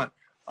you want,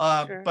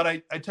 Sure. but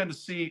I tend to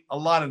see a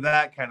lot of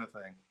that kind of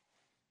thing.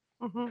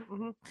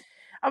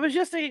 I was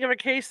just thinking of a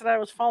case that I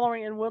was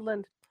following in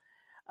Woodland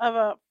of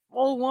a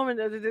old woman.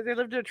 They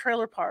lived in a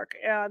trailer park,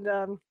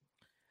 and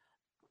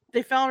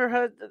they found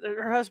her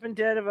husband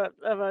dead of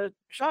a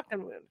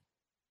shotgun wound.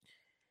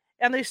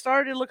 And they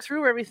started to look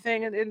through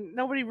everything, and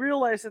nobody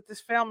realized that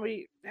this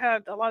family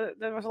had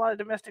there was a lot of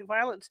domestic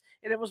violence,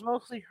 and it was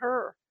mostly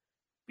her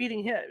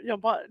beating him,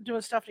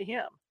 doing stuff to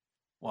him.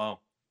 Wow.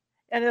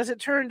 And as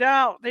it turned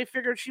out, they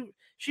figured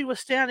she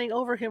was standing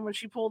over him when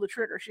she pulled the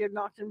trigger. She had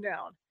knocked him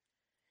down,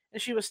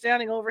 and she was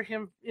standing over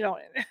him,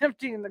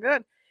 emptying the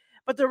gun.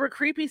 But there were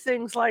creepy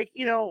things like,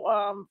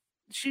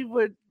 she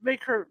would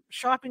make her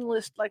shopping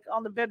list like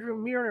on the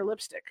bedroom mirror in her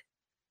lipstick.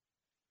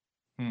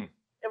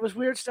 It was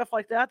weird stuff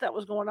like that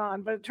was going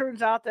on. But it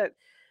turns out that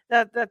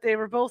they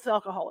were both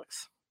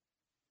alcoholics,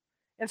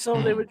 and so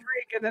they would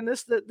drink, and then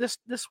this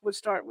would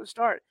start,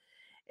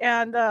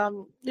 and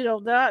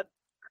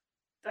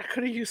that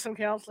could have used some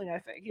counseling, I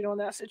think, in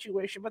that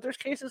situation. But there's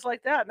cases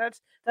like that, and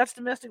that's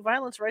domestic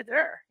violence right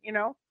there.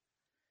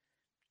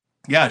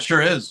 Yeah,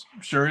 sure is.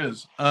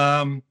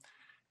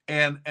 And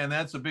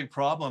that's a big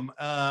problem.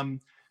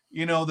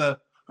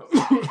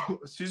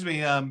 Excuse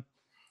me.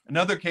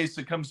 Another case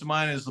that comes to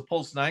mind is the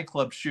Pulse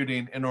nightclub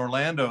shooting in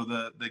Orlando,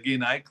 the gay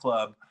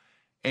nightclub.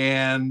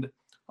 And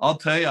I'll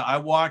tell you, I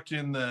walked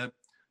in the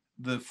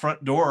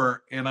front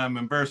door, and I'm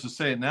embarrassed to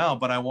say it now,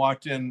 but I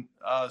walked in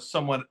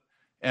somewhat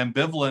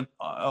ambivalent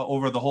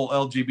over the whole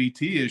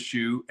LGBT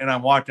issue, and I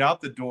walked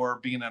out the door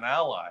being an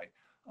ally.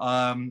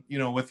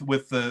 With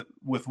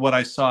what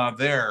I saw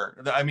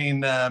there.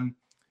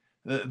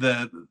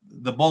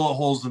 The bullet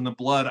holes in the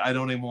blood, I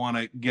don't even want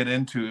to get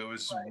into. It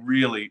was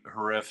really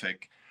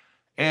horrific.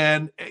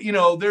 And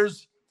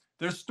there's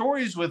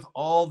stories with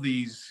all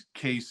these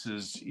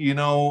cases.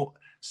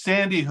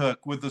 Sandy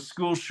Hook with the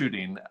school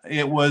shooting,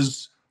 it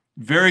was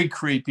very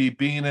creepy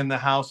being in the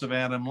house of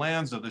Adam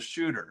Lanza, the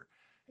shooter,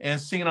 and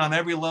seeing on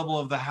every level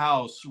of the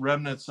house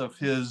remnants of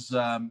his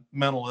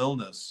mental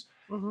illness.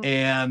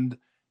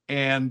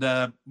 And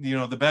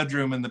the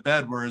bedroom and the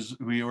bed where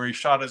he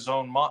shot his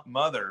own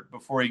mother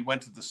before he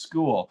went to the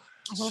school.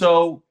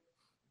 So,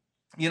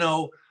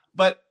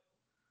 but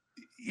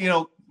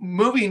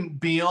moving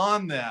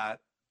beyond that,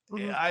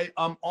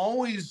 I'm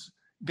always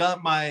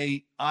got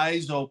my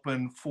eyes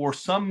open for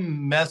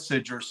some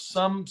message or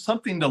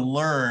something to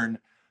learn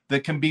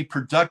that can be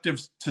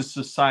productive to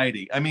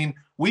society.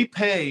 We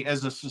pay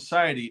as a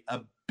society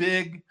a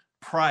big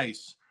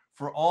price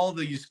for all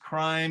these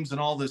crimes and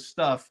all this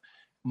stuff.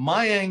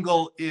 My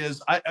angle is,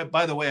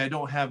 by the way, I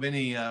don't have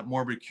any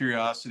morbid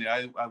curiosity.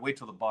 I wait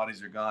till the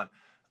bodies are gone.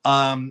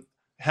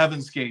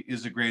 Heaven's Gate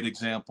is a great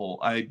example.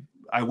 I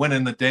went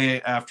in the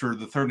day after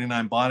the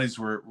 39 bodies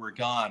were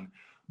gone,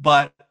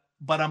 but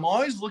I'm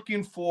always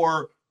looking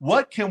for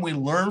what can we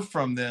learn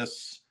from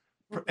this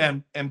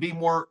and be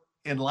more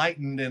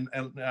enlightened, and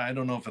I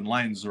don't know if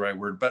enlightened is the right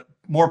word, but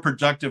more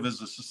productive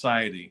as a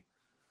society.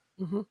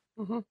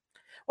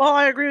 Well,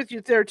 I agree with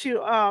you there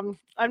too. I'm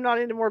not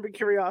into morbid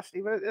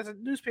curiosity, but as a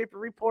newspaper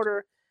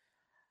reporter,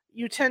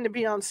 you tend to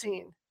be on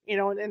scene,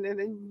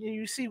 and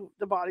you see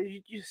the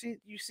bodies, you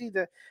see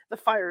the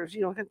fires,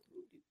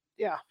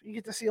 yeah, you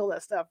get to see all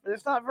that stuff, but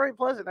it's not very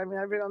pleasant. I've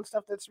been on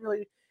stuff that's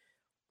really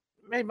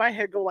made my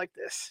head go like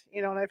this,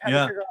 and I've had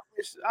to figure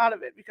out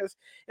of it, because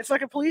it's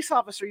like a police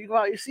officer. You go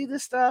out, you see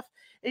this stuff,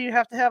 and you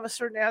have to have a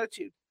certain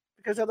attitude,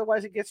 because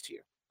otherwise it gets to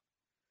you.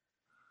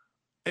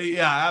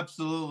 Yeah,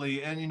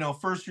 absolutely. And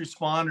first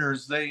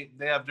responders, they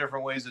have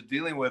different ways of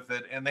dealing with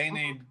it, and they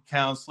need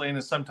counseling,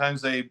 and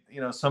sometimes they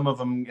some of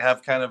them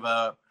have kind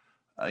of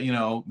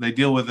they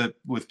deal with it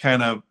with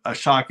kind of a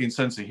shocking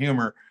sense of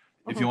humor,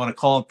 if you want to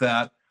call it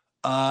that.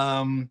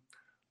 I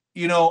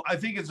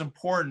think it's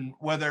important,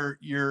 whether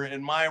you're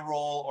in my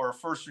role or a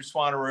first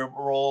responder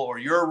role, or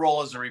your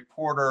role as a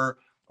reporter,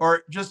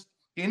 or just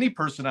any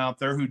person out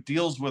there who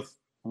deals with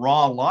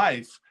raw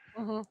life,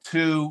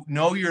 to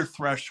know your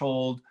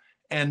threshold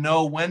and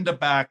know when to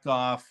back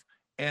off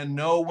and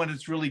know when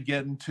it's really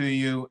getting to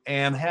you,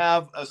 and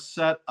have a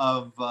set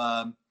of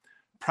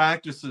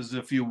practices,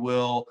 if you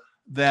will,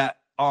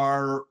 that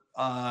are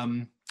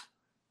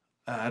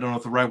I don't know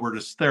if the right word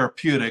is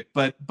therapeutic,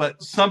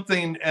 but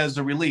something as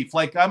a relief.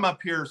 Like, I'm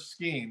up here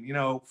skiing.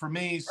 For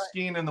me,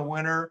 skiing in the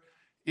winter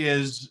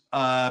is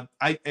I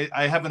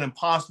have an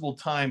impossible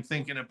time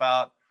thinking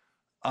about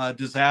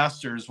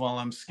disasters while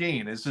I'm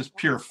skiing. It's just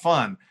pure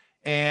fun.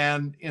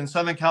 And in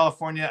Southern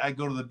California, I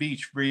go to the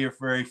beach very,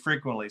 very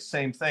frequently.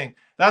 Same thing.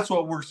 That's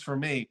what works for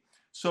me.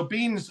 So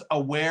being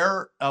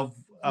aware of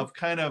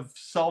kind of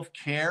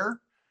self-care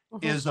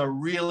is a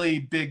really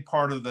big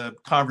part of the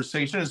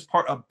conversation. Is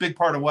a big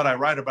part of what I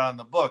write about in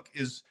the book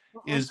is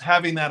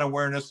having that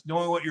awareness,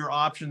 knowing what your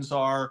options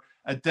are,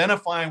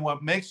 identifying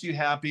what makes you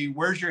happy,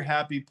 where's your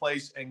happy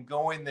place, and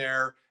going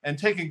there and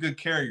taking good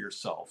care of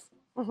yourself.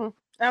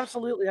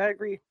 Absolutely, I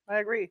agree. I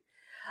agree.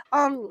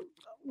 Um,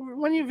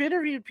 when you've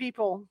interviewed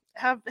people,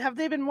 have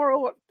they been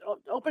more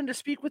open to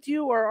speak with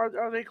you, or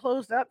are they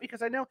closed up?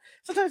 Because I know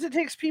sometimes it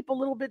takes people a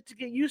little bit to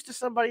get used to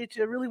somebody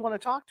to really want to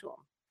talk to them.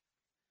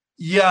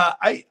 Yeah,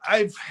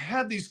 I've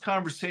had these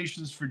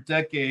conversations for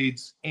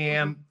decades, Hmm.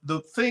 and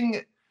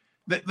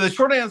the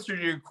short answer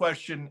to your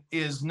question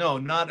is no,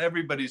 not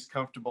everybody's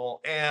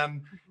comfortable,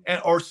 and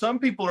or some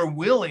people are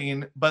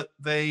willing, but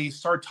they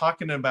start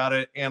talking about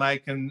it, and I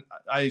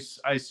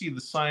see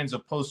the signs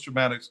of post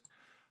traumatic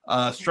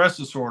stress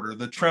disorder,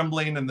 the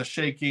trembling and the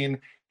shaking,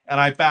 and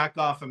I back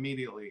off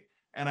immediately,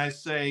 and I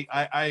say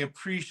I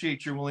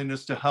appreciate your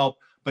willingness to help,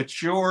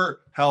 but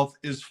your health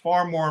is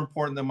far more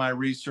important than my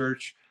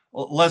research.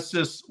 Let's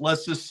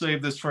just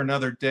save this for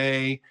another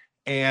day.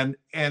 And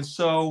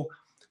so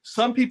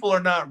some people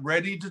are not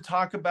ready to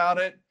talk about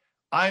it.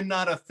 I'm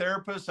not a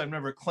therapist. I've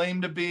never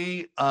claimed to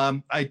be.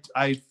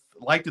 I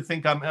like to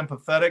think I'm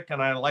empathetic,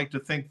 and I like to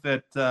think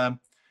that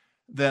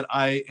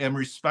I am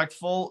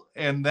respectful,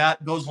 and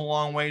that goes a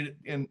long way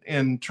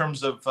in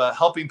terms of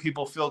helping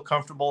people feel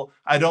comfortable.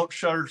 I don't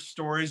share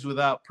stories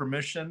without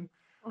permission.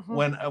 Hmm.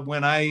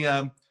 When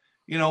I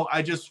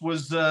I just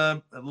was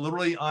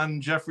literally on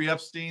Jeffrey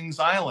Epstein's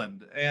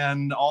island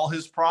and all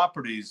his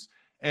properties,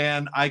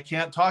 and I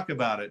can't talk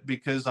about it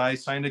because I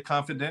signed a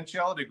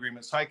confidentiality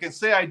agreement. So I can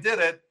say I did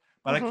it,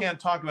 but I Hmm. can't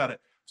talk about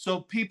it. So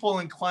people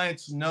and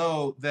clients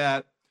know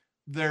that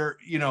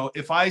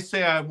if I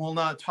say I will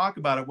not talk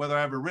about it, whether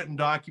I have a written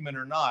document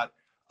or not,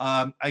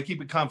 I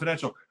keep it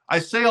confidential. I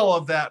say all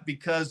of that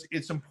because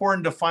it's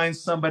important to find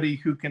somebody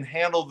who can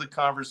handle the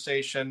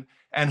conversation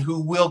and who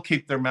will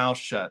keep their mouth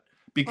shut,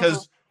 Hmm.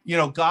 because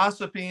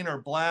gossiping or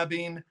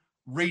blabbing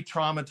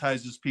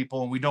re-traumatizes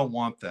people, and we don't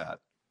want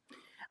that.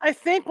 I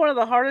think one of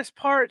the hardest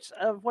parts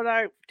of what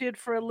I did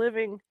for a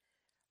living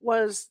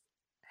was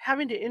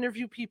having to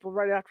interview people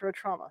right after a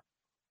trauma.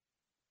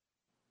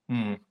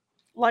 Hmm.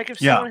 Like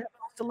if Yeah. someone had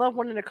lost a loved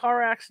one in a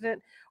car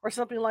accident or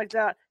something like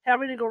that,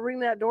 having to go ring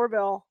that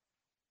doorbell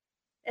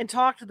and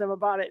talk to them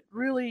about it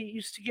really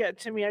used to get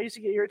to me. I used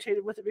to get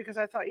irritated with it because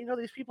I thought,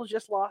 these people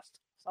just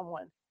lost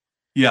someone.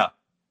 Yeah.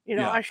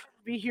 Yeah. I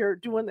shouldn't be here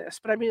doing this.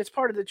 But I mean, it's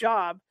part of the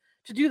job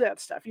to do that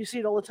stuff. You see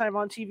it all the time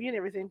on TV and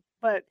everything.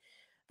 But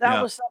that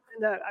Yeah. was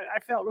something that I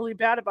felt really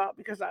bad about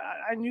because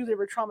I knew they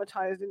were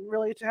traumatized, and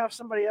really to have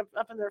somebody up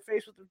in their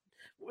face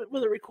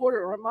with a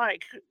recorder or a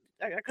mic,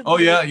 I couldn't Oh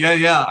believe. yeah, yeah,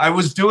 yeah. I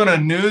was doing a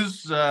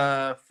news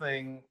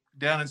thing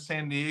down in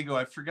San Diego.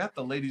 I forgot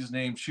the lady's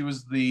name. She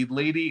was the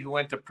lady who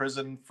went to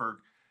prison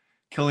for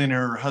killing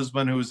her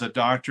husband, who was a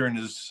doctor, and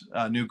his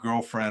new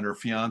girlfriend or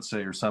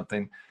fiance or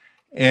something.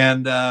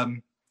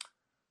 And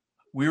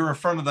we were in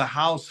front of the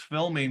house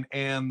filming,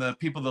 and the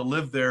people that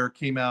lived there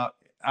came out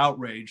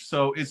outraged.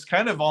 So it's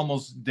kind of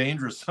almost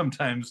dangerous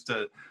sometimes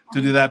to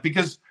do Mhm. that,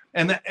 because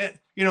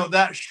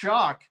that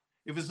shock,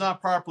 if it's not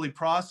properly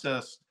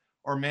processed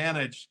or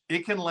managed,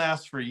 it can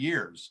last for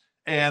years.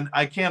 And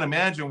I can't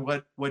imagine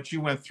what you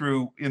went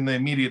through in the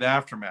immediate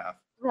aftermath.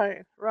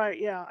 Right, right,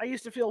 yeah. I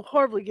used to feel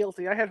horribly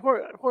guilty. I had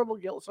horrible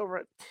guilt over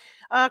it.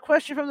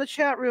 Question from the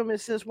chat room. It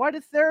says, "Why do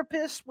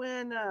therapists,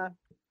 when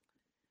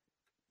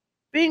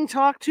being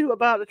talked to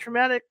about a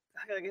traumatic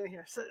I gotta get in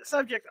here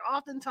subject,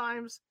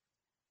 oftentimes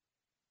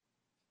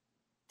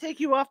take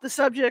you off the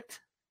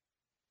subject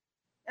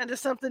and to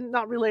something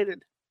not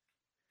related?"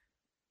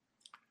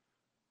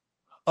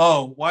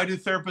 Oh, why do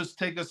therapists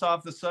take us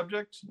off the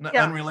subject?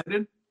 Yeah,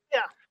 Unrelated?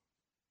 yeah.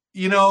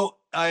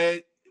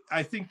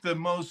 I think the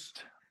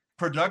most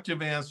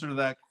productive answer to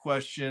that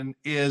question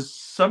is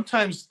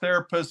sometimes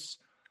therapists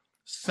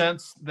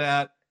sense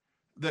that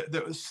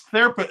the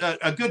therapist,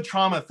 a good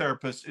trauma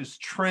therapist, is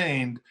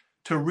trained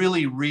to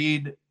really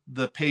read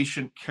the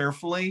patient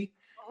carefully,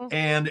 Mhm.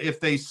 and if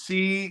they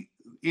see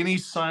any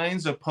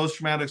signs of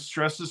post-traumatic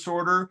stress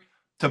disorder,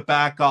 to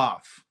back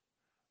off,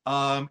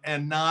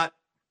 and not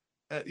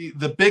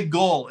the big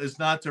goal is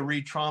not to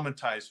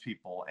re-traumatize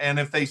people. And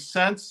if they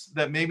sense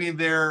that maybe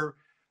they're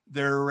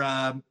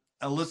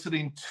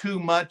eliciting too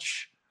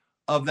much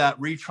of that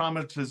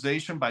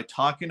re-traumatization by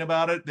talking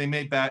about it, they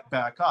may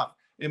back off.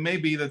 It may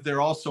be that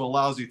they're also a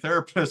lousy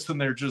therapist, and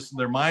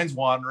their minds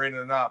wandering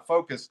and not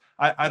focused.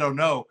 I don't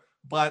know,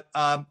 but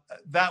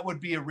that would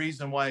be a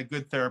reason why a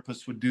good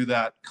therapist would do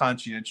that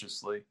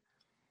conscientiously.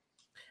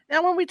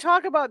 Now, when we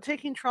talk about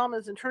taking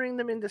traumas and turning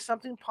them into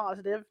something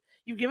positive,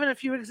 you've given a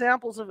few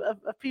examples of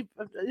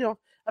people,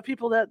 of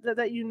people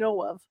that you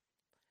know of.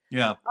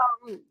 Yeah.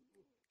 Um,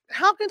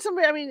 how can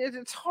somebody? I mean,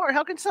 it's hard.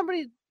 How can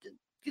somebody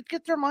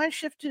get their mind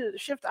shift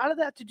out of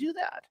that to do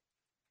that?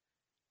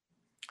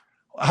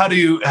 How do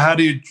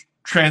you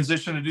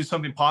transition to do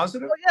something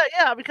positive? Well,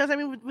 yeah. Because I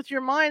mean, with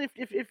your mind,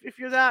 if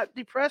you're that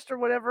depressed or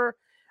whatever,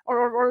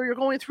 or you're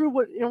going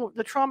through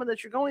the trauma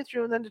that you're going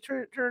through, and then to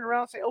turn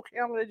around and say, okay,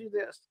 I'm going to do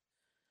this.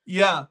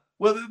 Yeah.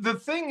 Well, the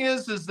thing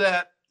is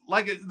that,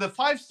 like, the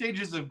five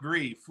stages of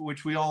grief,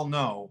 which we all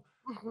know,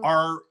 Mhm.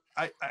 are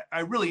I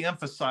really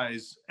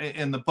emphasize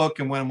in the book,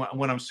 and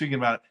when I'm speaking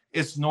about it,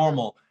 it's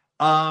normal.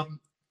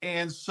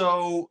 And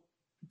so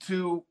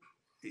to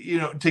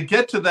to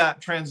get to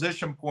that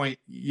transition point,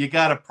 you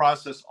got to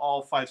process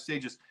all 5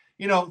 stages.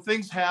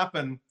 Things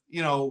happen,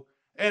 and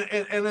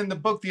in the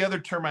book, the other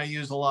term I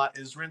use a lot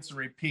is rinse and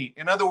repeat.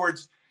 In other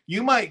words,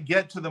 you might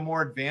get to the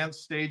more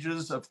advanced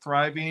stages of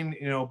thriving,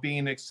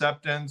 being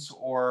acceptance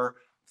or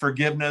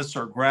forgiveness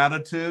or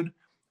gratitude.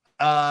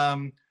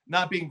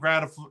 Not being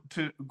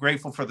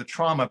grateful for the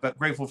trauma, but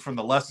grateful for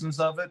the lessons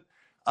of it.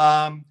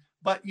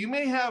 But you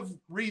may have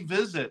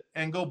revisit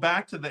and go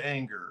back to the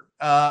anger,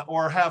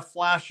 or have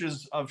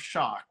flashes of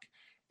shock.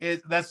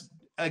 That's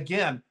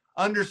again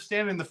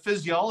understanding the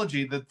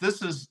physiology that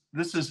this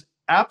is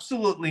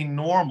absolutely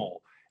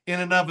normal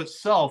in and of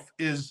itself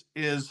is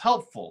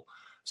helpful.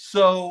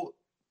 So,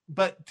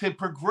 but to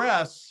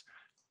progress,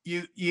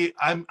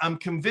 I'm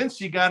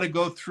convinced you got to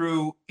go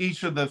through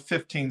each of the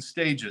 15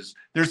 stages.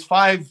 There's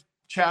 5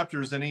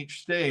 chapters in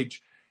each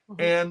stage,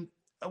 and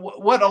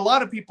what a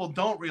lot of people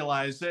don't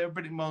realize,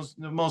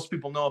 most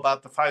people know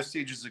about the 5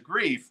 stages of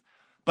grief,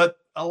 but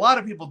a lot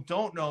of people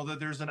don't know that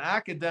there's an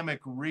academic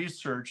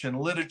research and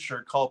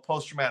literature called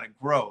post-traumatic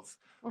growth,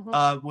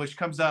 which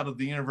comes out of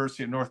the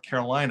University of North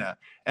Carolina,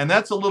 and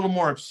that's a little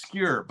more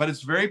obscure, but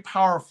it's very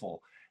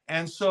powerful.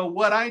 And so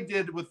what I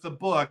did with the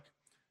book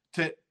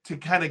to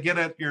kind of get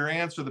at your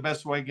answer the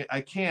best way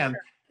I can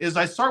is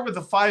I start with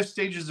the 5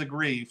 stages of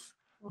grief.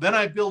 Then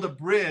I build a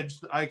bridge.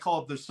 I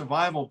call it the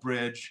survival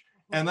bridge.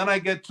 And then I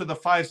get to the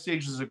 5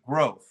 stages of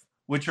growth,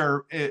 which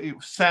are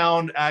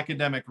sound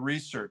academic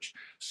research.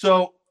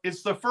 So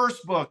it's the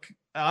first book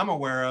I'm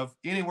aware of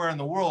anywhere in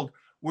the world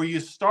where you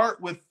start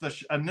with the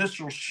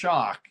initial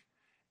shock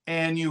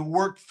and you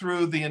work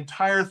through the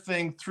entire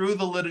thing through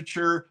the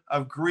literature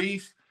of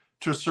grief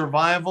to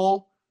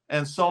survival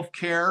and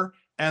self-care,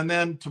 and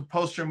then to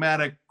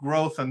post-traumatic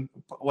growth and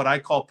what I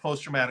call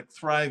post-traumatic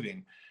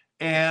thriving.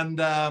 And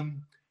the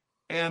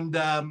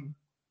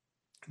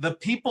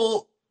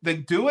people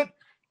that do it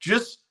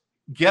just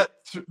get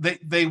through,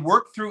 they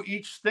work through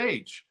each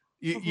stage.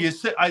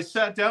 I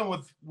sat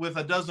down with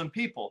a dozen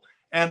people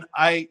and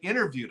I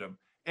interviewed them,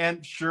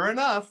 and sure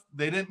enough,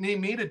 they didn't need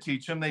me to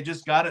teach them. They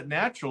just got it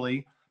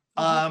naturally.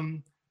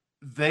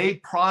 They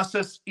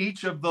process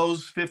each of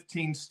those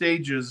 15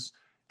 stages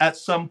at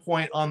some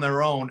point on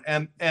their own.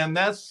 And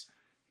that's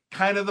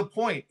kind of the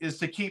point, is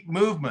to keep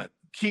movement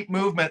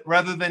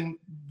rather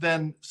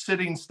than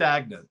sitting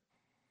stagnant.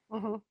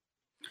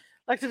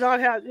 Like to not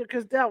have,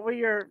 because that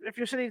way if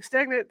you're sitting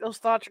stagnant, those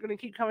thoughts are going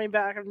to keep coming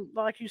back. And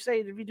like you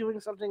say, to be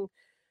doing something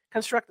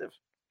constructive.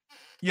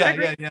 Yeah.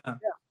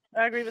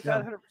 I agree with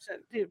that 100%,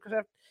 too, because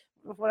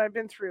of what I've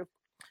been through.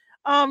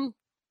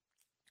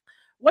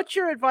 What's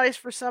your advice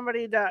for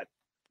somebody that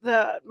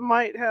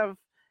might have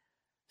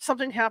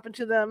something happen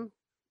to them?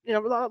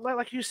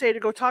 Like you say, to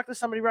go talk to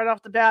somebody right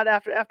off the bat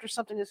after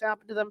something has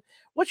happened to them.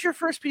 What's your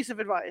first piece of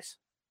advice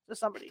to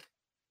somebody?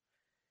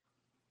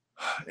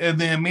 In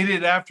the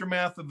immediate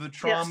aftermath of the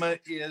trauma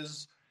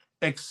is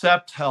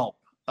accept help.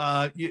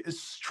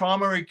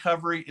 Trauma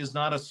recovery is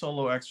not a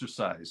solo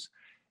exercise.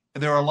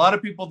 There are a lot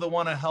of people that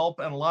want to help,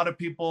 and a lot of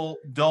people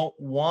don't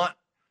want.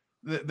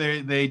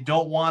 They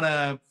don't want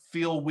to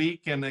feel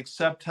weak and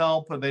accept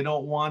help, or they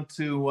don't want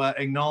to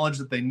acknowledge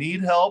that they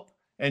need help.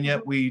 And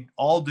yet we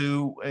all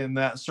do in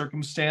that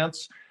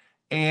circumstance.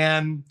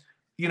 And,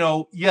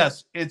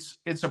 yes,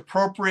 it's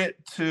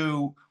appropriate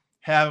to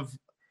have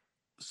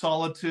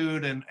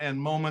solitude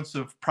and moments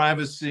of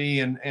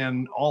privacy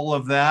and all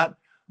of that.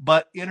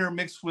 But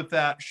intermixed with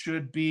that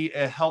should be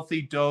a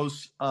healthy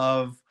dose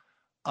of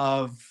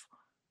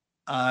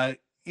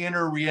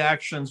inner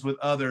reactions with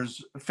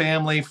others,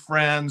 family,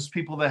 friends,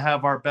 people that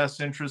have our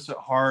best interests at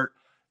heart,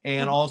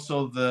 and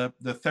also the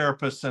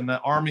therapists and the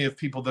army of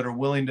people that are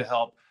willing to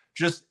help.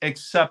 Just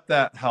accept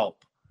that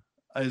help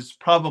is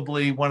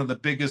probably one of the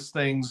biggest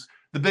things,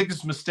 the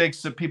biggest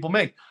mistakes that people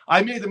make.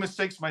 I made the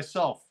mistakes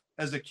myself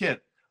as a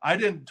kid. I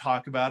didn't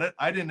talk about it.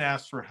 I didn't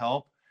ask for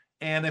help.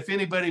 And if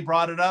anybody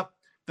brought it up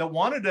that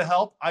wanted to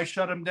help, I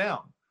shut them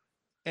down.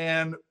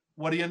 And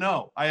what do you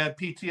know? I had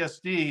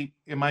PTSD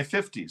in my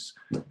 50s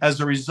as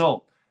a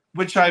result,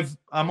 which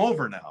I'm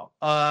over now.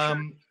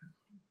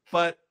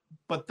 But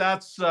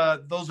that's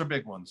those are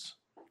big ones.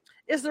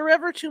 Is there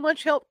ever too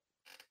much help?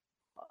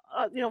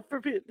 For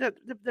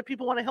the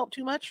people want to help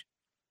too much?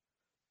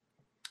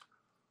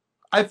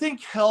 I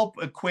think help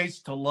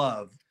equates to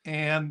love,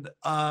 and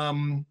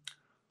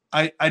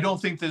I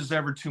don't think there's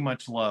ever too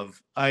much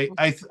love.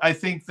 I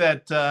think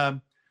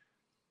that,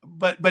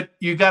 but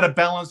you got to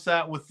balance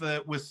that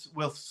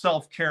with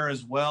self-care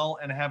as well,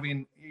 and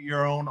having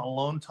your own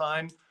alone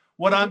time.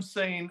 What I'm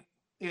saying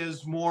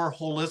is more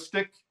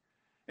holistic.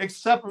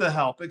 Accept the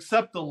help,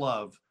 accept the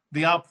love,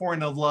 the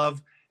outpouring of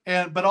love,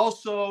 but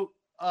also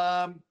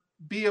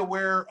be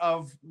aware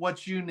of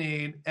what you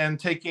need and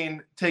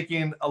taking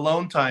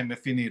alone time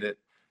if you need it.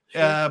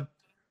 Sure.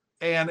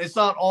 And it's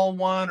not all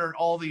one or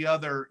all the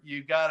other.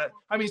 You got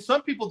to,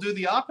 some people do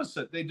the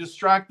opposite. They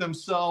distract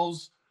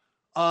themselves.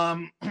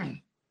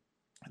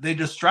 They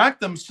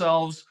distract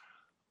themselves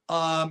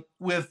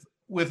with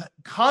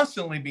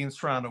constantly being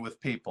surrounded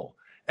with people.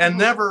 and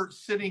never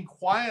sitting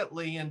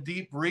quietly and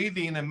deep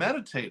breathing and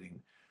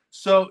meditating.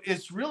 So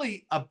it's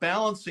really a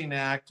balancing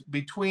act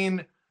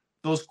between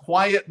those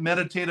quiet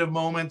meditative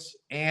moments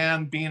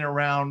and being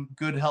around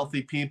good,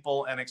 healthy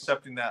people and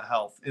accepting that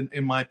health,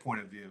 in my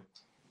point of view.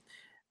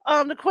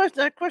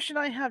 The question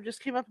I have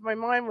just came up in my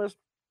mind was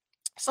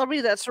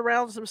somebody that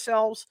surrounds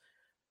themselves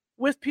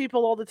with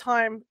people all the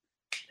time,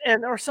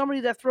 and or somebody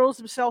that throws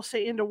themselves,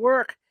 say, into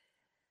work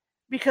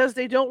because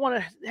they don't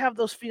want to have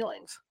those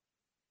feelings.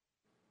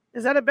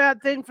 Is that a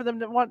bad thing for them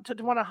to want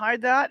to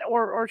hide that,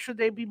 or should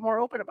they be more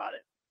open about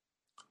it?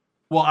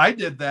 Well, I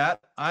did that.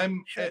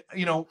 I'm, Sure.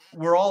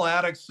 we're all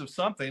addicts of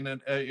something,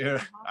 and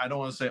I don't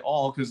want to say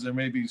all because there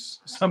may be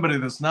somebody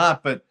that's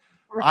not, but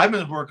Right. I'm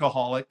a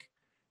workaholic,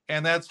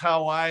 and that's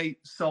how I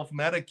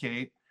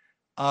self-medicate.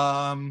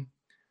 Um,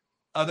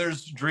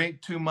 Others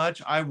drink too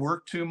much. I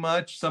work too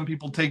much. Some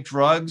people take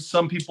drugs.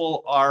 Some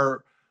people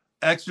are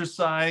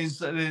exercise.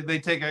 They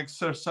take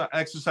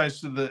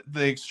exercise to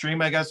the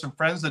extreme. I got some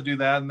friends that do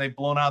that, and they've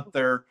blown out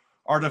their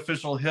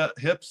artificial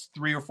hips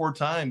 3 or 4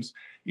 times.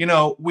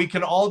 We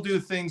can all do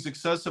things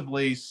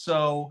excessively.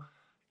 So,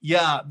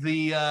 yeah,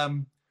 the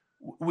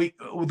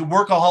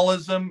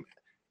workaholism,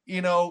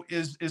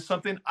 is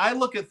something. I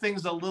look at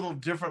things a little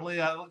differently.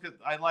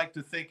 I like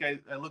to think I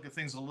look at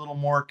things a little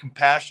more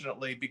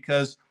compassionately,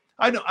 because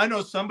I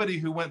know somebody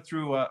who went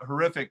through a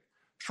horrific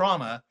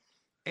trauma,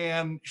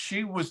 and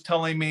she was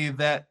telling me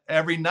that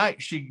every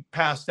night she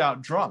passed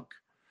out drunk.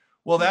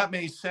 Well, that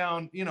may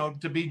sound,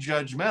 to be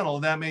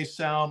judgmental, that may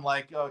sound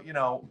like,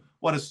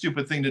 what a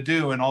stupid thing to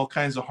do, and all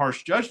kinds of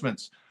harsh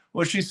judgments.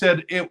 Well, she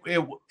said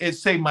it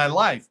saved my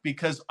life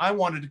because I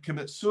wanted to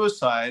commit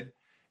suicide,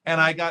 and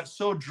I got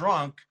so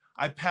drunk,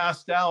 I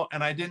passed out,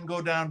 and I didn't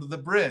go down to the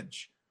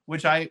bridge,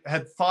 which I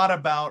had thought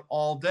about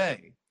all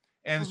day.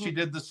 And Mm-hmm. she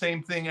did the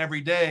same thing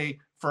every day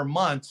for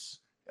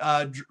months,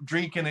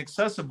 drinking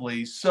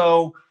excessively.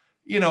 So,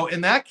 in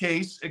that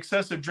case,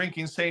 excessive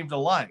drinking saved a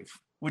life,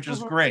 which is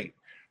Mm-hmm. great.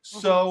 Mm-hmm.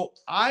 So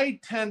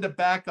I tend to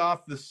back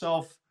off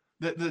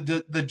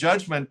the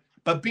judgment,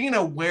 but being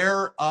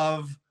aware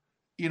of,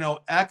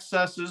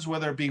 excesses,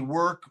 whether it be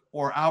work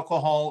or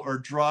alcohol or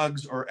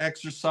drugs or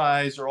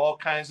exercise or all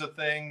kinds of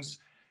things,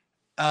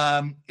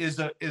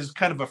 is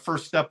kind of a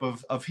first step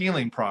of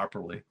healing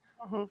properly.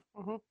 Mm-hmm.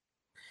 Mm-hmm.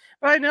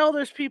 But I know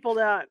there's people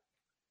that,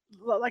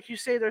 like you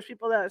say, there's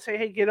people that say,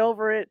 "Hey, get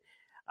over it.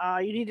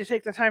 You need to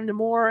take the time to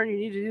mourn. You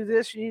need to do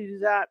this. You need to do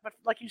that." But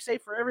like you say,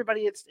 for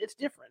everybody, it's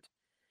different.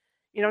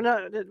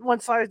 No,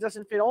 one size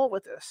doesn't fit all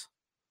with this.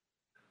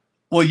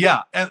 Well,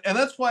 yeah, and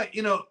that's why,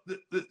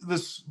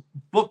 this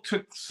book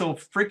took so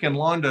freaking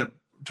long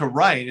to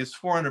write. It's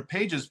 400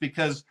 pages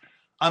because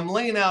I'm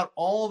laying out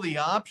all the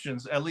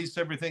options, at least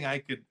everything I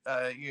could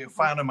Mhm,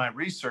 find in my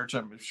research.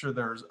 I'm sure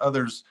there's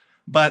others,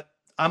 but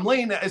I'm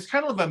laying. It's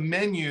kind of a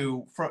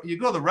menu. From you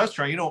go to the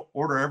restaurant, you don't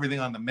order everything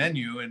on the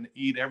menu and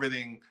eat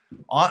everything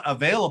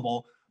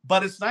available,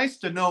 but it's nice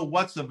to know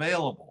what's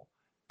available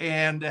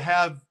and to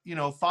have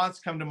thoughts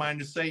come to mind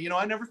to say,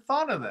 I never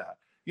thought of that.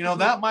 mhm,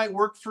 That might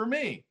work for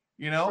me.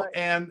 right.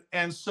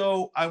 And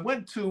so I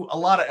went to a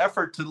lot of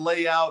effort to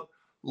lay out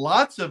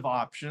lots of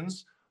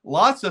options,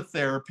 lots of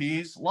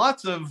therapies,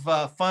 lots of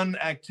fun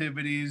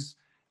activities,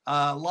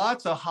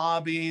 lots of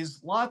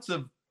hobbies, lots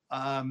of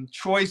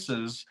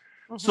choices,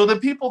 so Mhm,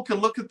 that people can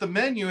look at the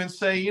menu and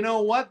say, you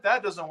know what,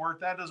 that doesn't work,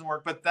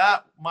 but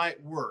that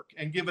might work,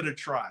 and give it a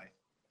try.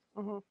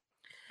 mhm.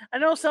 I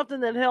know something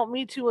that helped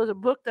me too was a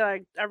book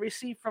that I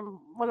received from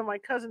one of my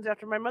cousins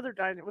after my mother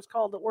died. It was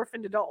called The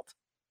Orphaned Adult,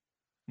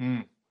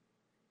 Mm,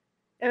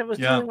 and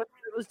yeah. it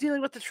was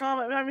dealing with the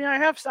trauma. I mean, I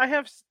have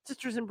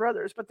sisters and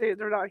brothers, but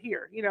they're not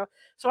here.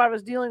 So I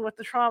was dealing with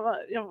the trauma,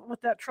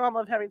 with that trauma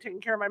of having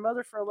taken care of my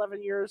mother for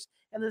 11 years,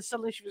 and then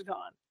suddenly she was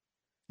gone.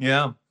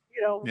 Yeah.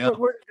 Yeah.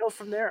 Where to go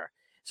from there.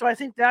 So I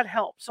think that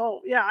helps.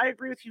 So yeah, I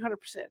agree with you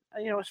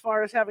 100%. As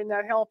far as having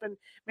that help, and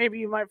maybe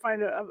you might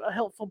find a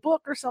helpful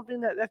book or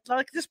something that's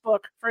like this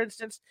book, for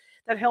instance,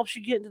 that helps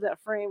you get into that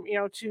frame,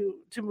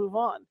 to move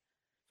on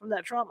from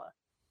that trauma.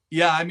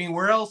 Yeah, I mean,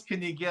 where else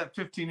can you get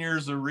 15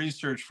 years of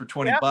research for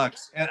 20 Yeah,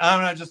 bucks? And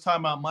I'm not just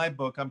talking about my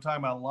book. I'm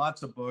talking about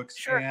lots of books,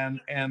 sure.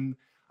 and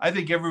I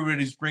think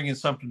everybody's bringing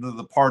something to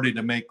the party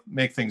to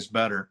make things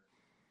better.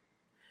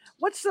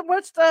 What's the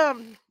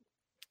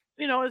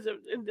is it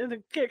in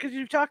the because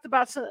you talked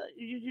about some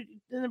you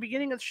in the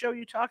beginning of the show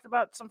you talked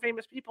about some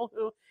famous people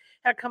who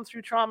had come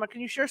through trauma.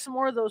 Can you share some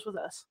more of those with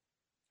us?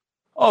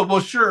 Oh,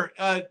 well, sure.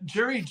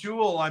 Jerry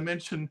Jewell, I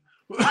mentioned,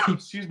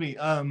 excuse me.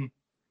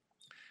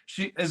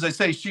 She, as I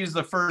say, she's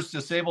the first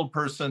disabled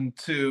person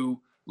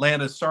to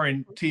land a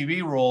starring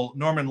TV role.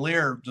 Norman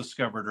Lear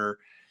discovered her,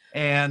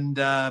 and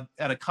at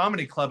a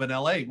comedy club in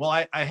LA. Well,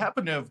 I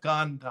happen to have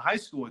gone to high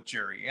school with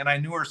Jerry, and I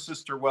knew her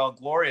sister well,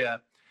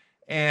 Gloria.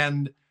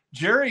 And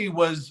Jerry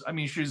was, I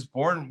mean, she was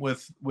born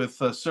with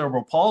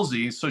cerebral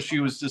palsy, so she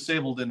was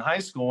disabled in high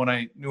school when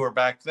I knew her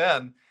back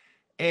then.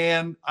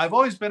 And I've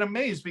always been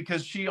amazed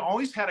because she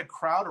always had a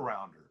crowd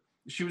around her.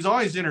 She was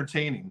always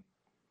entertaining.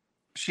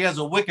 She has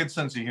a wicked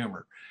sense of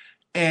humor.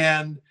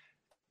 And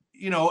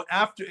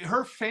after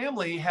her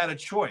family had a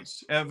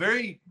choice, a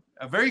very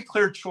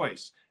clear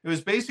choice. It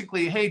was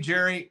basically, hey,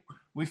 Jerry,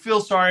 we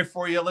feel sorry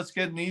for you. Let's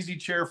get an easy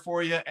chair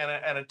for you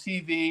and a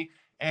TV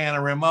and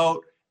a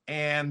remote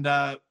and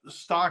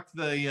stock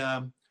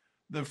the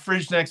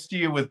fridge next to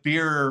you with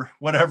beer or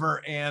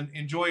whatever and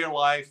enjoy your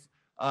life.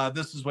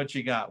 This is what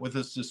you got with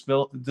this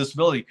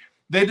disability.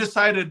 They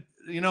decided,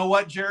 you know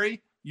what,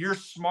 Jerry, you're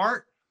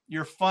smart,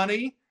 you're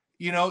funny,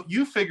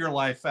 you figure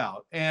life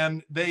out.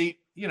 And they,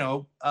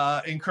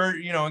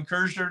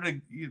 encouraged her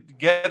to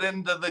get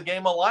into the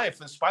game of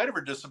life in spite of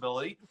her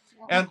disability.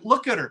 And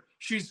look at her.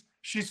 She's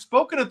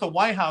spoken at the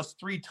White House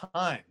 3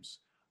 times.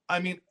 I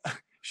mean,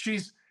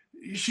 she's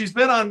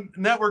been on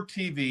network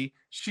TV.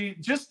 She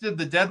just did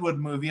the Deadwood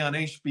movie on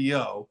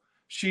HBO.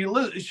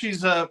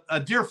 She's a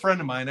dear friend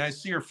of mine. I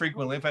see her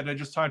frequently. In fact, I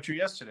just talked to her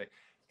yesterday.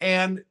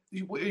 And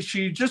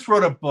she just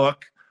wrote a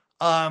book,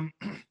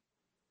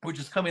 which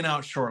is coming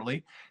out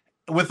shortly,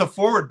 with a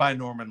foreword by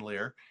Norman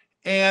Lear.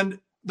 And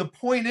the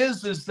point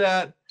is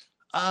that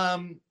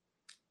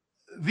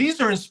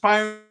these are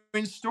inspiring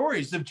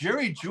stories. If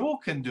Jerry Jewell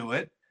can do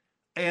it,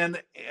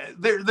 and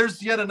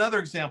there's yet another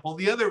example.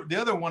 The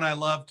other one I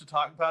love to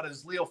talk about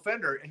is Leo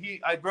Fender.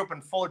 I grew up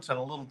in Fullerton,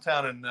 a little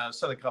town in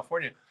Southern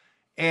California,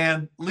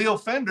 and Leo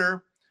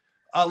Fender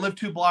lived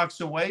 2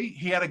 blocks away.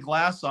 He had a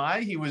glass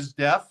eye. He was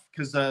deaf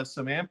because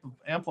some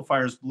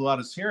amplifiers blew out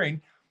his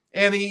hearing,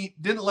 and he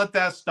didn't let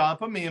that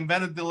stop him. He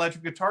invented the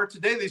electric guitar.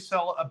 Today they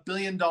sell $1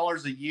 billion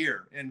a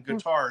year in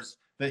guitars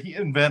that he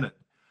invented,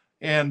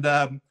 and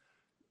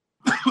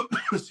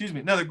excuse me,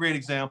 another great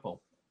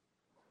example.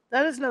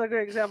 That is another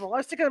great example. I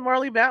was thinking of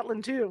Marley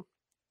Matlin too.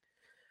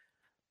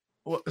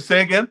 Well,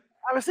 say again?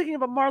 I was thinking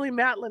about Marley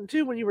Matlin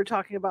too when you were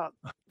talking about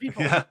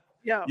people.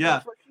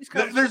 Yeah.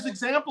 There's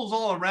examples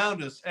all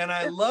around us, and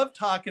I love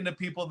talking to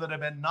people that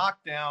have been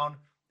knocked down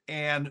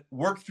and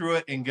work through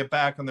it and get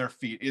back on their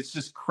feet. It's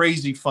just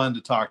crazy fun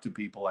to talk to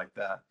people like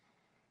that.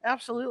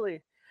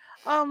 Absolutely.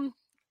 What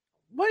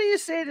do you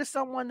say to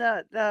someone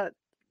that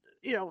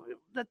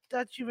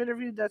you've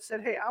interviewed that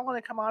said, "Hey, I want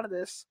to come out of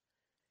this,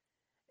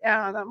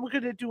 and I'm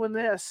looking at doing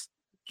this"?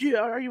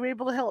 Are you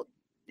able to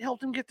help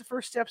them get the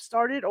first step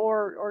started,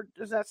 or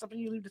is that something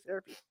you leave to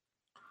therapy?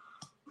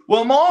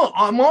 Well,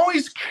 I'm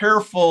always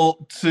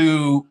careful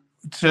to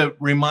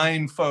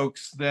remind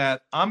folks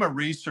that I'm a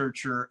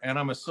researcher and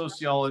I'm a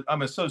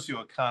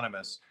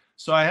socioeconomist.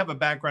 So I have a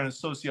background in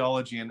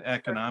sociology and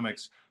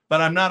economics, but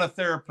I'm not a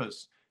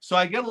therapist. So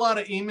I get a lot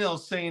of emails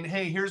saying,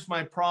 "Hey, here's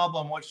my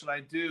problem. What should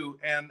I do?"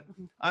 And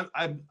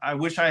I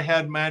wish I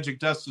had magic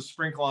dust to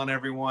sprinkle on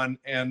everyone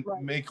and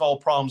make all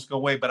problems go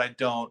away, but I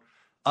don't.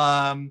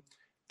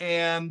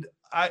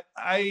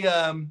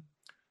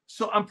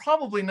 So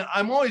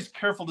I'm always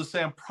careful to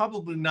say I'm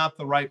probably not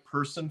the right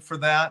person for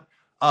that.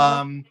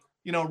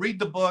 Read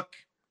the book.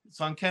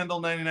 It's on Kindle,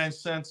 99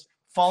 cents.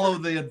 Follow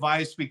the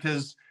advice,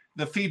 because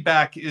the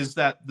feedback is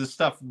that the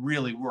stuff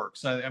really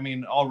works. I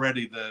mean,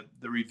 already the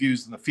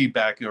reviews and the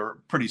feedback are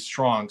pretty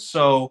strong.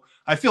 So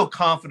I feel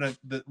confident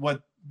that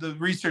what the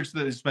research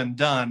that has been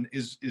done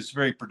is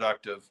very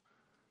productive.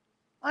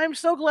 I'm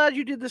so glad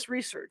you did this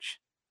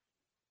research.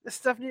 This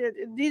stuff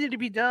needed to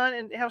be done,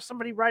 and have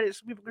somebody write it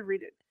so people could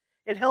read it.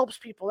 It helps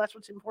people. That's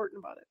what's important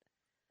about it.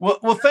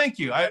 Well, thank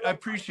you. I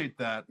appreciate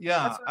that.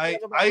 Yeah,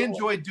 I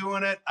enjoy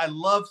doing it. I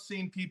love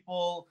seeing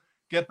people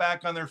get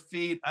back on their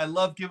feet. I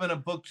love giving a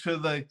book to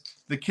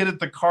the kid at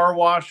the car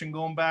wash and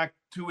going back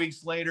 2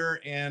 weeks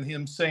later and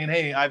him saying,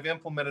 "Hey, I've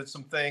implemented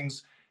some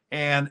things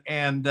and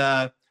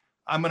I'm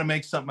going to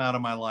make something out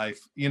of my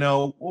life."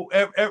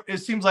 It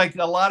seems like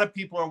a lot of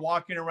people are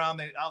walking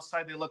around.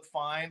 Outside they look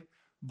fine,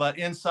 but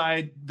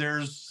inside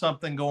there's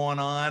something going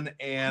on,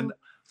 and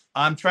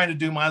I'm trying to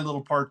do my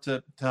little part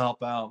to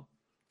help out.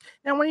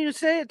 Now, when you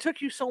say it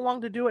took you so long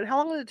to do it, how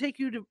long did it take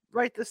you to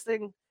write this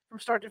thing from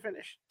start to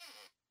finish?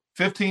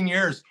 15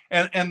 years.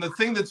 And the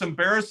thing that's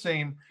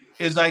embarrassing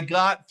is I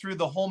got through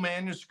the whole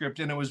manuscript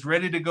and it was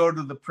ready to go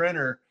to the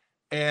printer.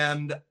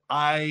 And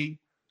I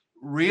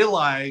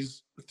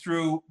realized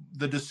through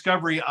the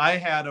discovery I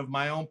had of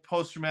my own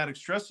post-traumatic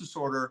stress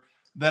disorder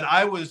that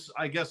I was,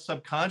 I guess,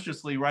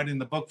 subconsciously writing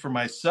the book for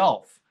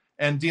myself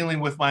and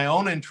dealing with my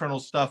own internal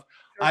stuff.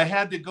 I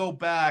had to go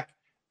back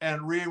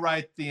and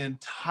rewrite the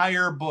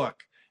entire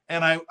book.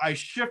 And I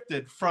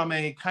shifted from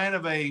a kind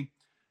of a,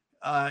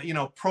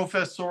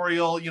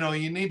 professorial,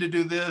 you need to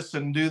do this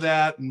and do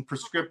that and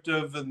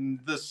prescriptive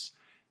and this,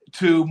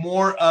 to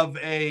more of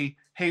a,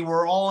 hey,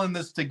 we're all in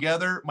this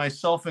together,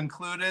 myself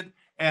included,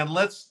 and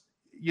let's,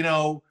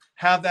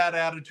 have that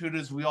attitude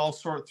as we all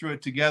sort through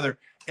it together.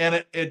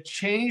 And it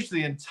changed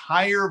the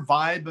entire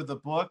vibe of the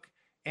book.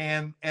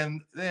 And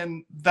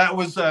then that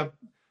was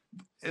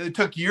it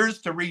took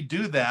years to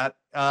redo that,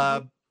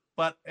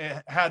 but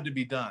it had to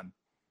be done.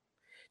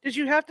 Did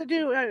you have to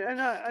do,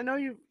 I know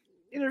you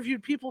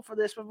interviewed people for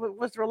this, but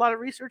was there a lot of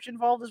research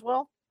involved as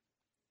well?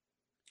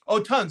 Oh,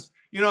 tons.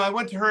 I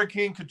went to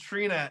Hurricane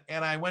Katrina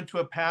and I went to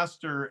a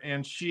pastor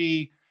and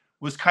she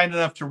was kind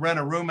enough to rent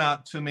a room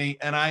out to me.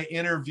 And I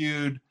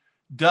interviewed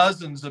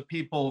dozens of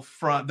people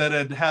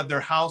that had their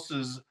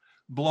houses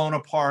blown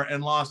apart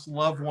and lost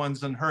loved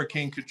ones in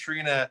Hurricane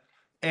Katrina.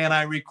 And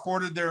I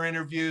recorded their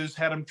interviews,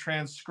 had them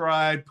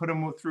transcribed, put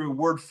them through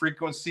word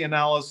frequency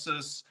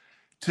analysis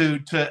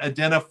to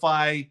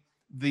identify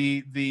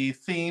the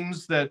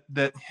themes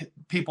that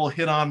people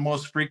hit on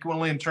most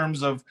frequently in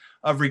terms of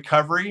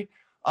recovery,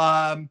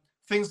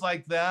 things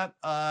like that.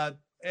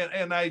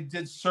 And I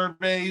did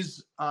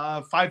surveys,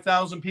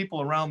 5,000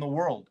 people around the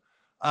world,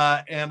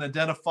 and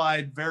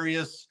identified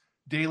various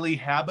daily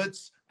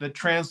habits that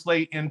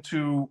translate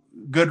into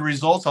good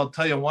results. I'll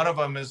tell you, one of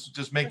them is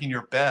just making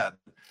your bed.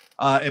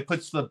 It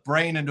puts the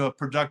brain into a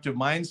productive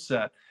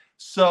mindset.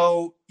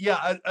 So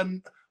yeah,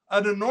 an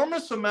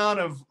enormous amount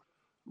of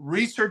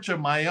research of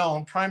my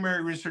own,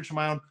 primary research of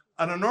my own,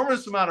 an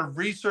enormous amount of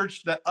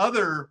research that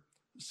other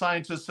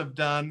scientists have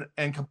done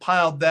and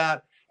compiled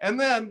that. And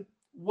then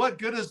what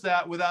good is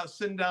that without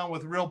sitting down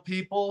with real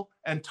people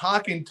and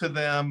talking to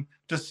them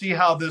to see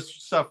how this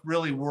stuff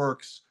really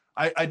works?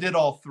 I did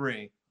all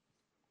three.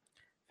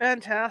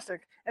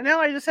 Fantastic. And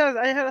now I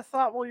had a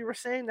thought while you were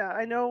saying that.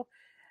 I know,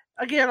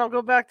 again, I'll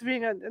go back to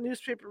being a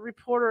newspaper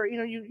reporter.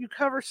 You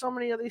cover so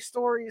many of these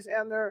stories,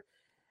 and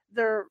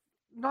they're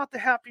not the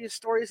happiest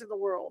stories in the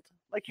world.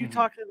 Like you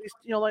talk to these,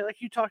 like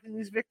you talk to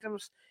these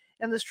victims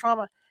and this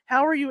trauma.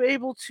 How are you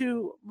able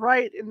to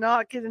write and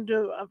not get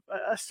into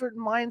a certain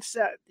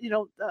mindset,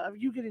 of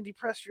you getting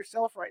depressed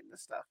yourself writing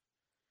this stuff?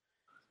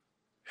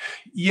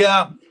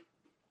 Yeah,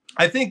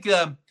 I think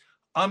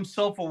I'm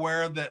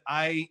self-aware that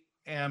I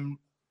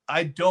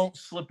don't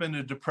slip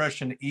into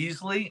depression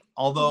easily,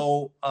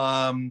 although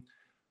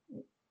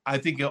I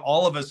think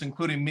all of us,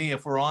 including me,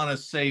 if we're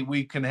honest, say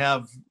we can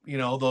have,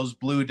 those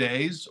blue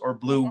days or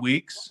blue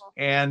weeks,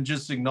 and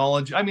just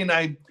acknowledge. I mean,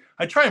 I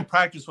try and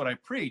practice what I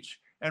preach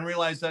and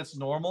realize that's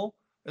normal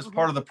as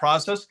part of the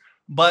process.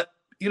 But,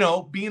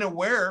 being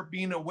aware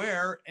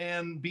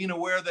and being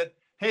aware that,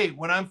 hey,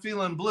 when I'm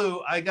feeling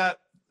blue, I got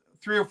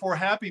 3 or 4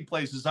 happy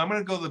places. I'm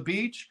going to go to the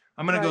beach.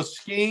 I'm going to go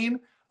skiing.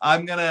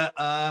 I'm going to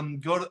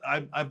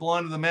I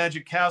belong to the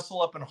Magic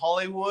Castle up in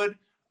Hollywood.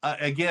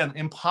 Again,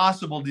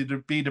 impossible to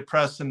be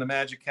depressed in the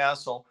Magic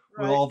Castle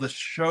with all the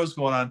shows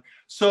going on.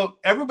 So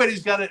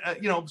everybody's got it,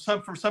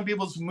 for some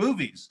people it's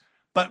movies,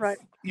 but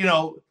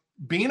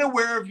being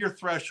aware of your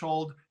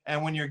threshold,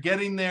 and when you're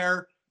getting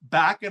there,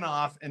 backing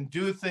off and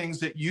do things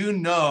that you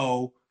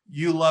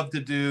love to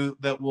do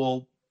that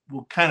will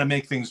kind of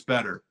make things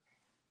better.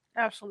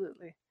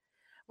 Absolutely.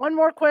 One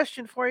more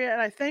question for you,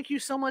 and I thank you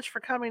so much for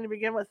coming to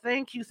begin with.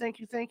 Thank you, thank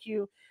you, thank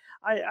you.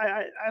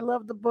 I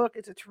love the book.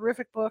 It's a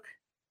terrific book,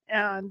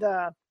 and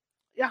I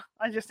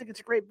just think it's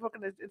a great book,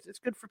 and it's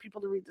good for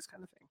people to read this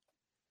kind of thing.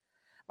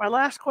 My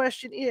last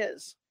question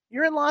is: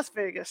 you're in Las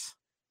Vegas,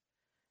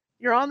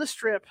 you're on the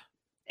Strip,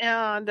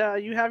 and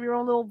you have your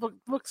own little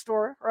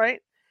bookstore,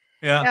 right?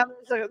 Yeah.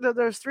 And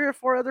there's 3 or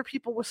 4 other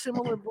people with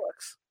similar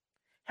books.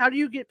 How do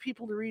you get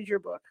people to read your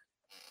book?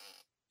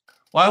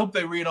 Well, I hope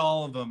they read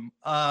all of them.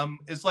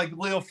 It's like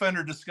Leo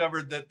Fender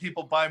discovered that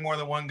people buy more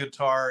than one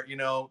guitar.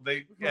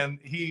 And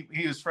he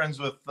was friends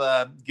with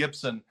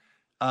Gibson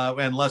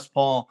and Les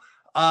Paul.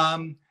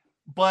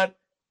 But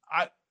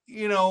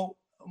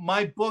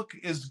my book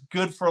is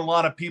good for a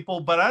lot of people,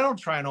 but I don't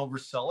try and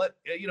oversell it.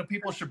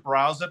 People should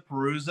browse it,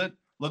 peruse it,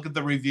 look at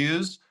the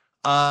reviews,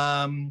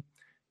 and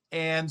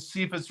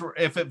see if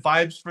it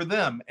vibes for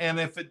them. And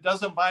if it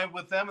doesn't vibe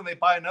with them and they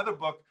buy another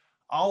book,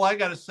 all I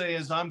got to say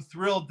is I'm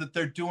thrilled that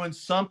they're doing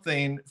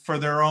something for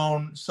their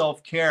own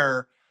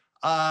self-care.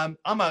 I'm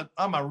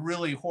a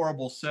really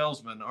horrible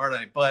salesman, aren't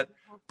I? But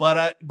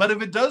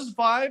if it does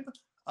vibe,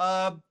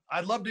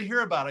 I'd love to hear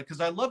about it, because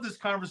I love this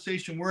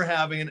conversation we're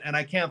having, and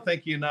I can't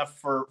thank you enough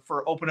for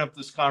opening up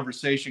this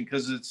conversation,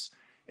 because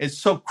it's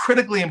so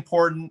critically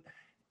important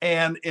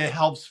and it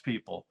helps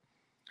people.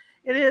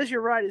 It is.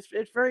 You're right.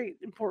 It's very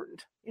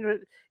important.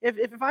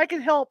 If I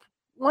can help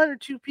 1 or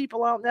 2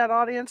 people out in that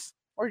audience,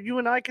 or you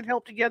and I can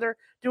help together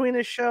doing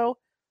this show,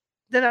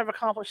 then I've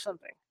accomplished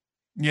something.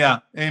 Yeah.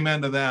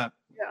 Amen to that.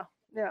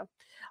 Yeah.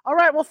 All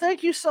right. Well,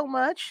 thank you so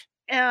much.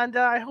 And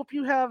I hope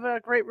you have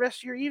a great rest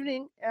of your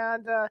evening.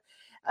 And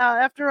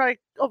how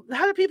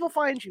do people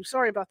find you?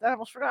 Sorry about that. I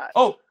almost forgot.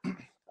 Oh,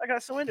 I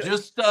got so into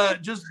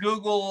it. Just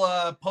Google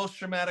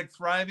post-traumatic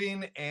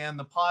thriving and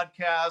the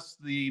podcast,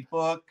 the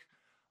book.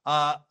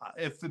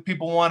 If the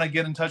people want to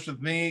get in touch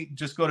with me,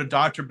 just go to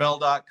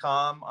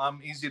drbell.com.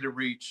 I'm easy to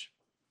reach.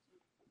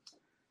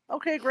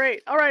 Okay,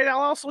 great. All right,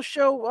 I'll also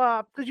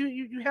show, because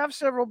you have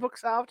several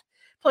books out,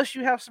 plus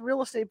you have some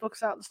real estate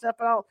books out and stuff.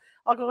 But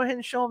I'll go ahead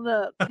and show them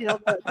the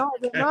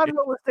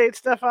non-real estate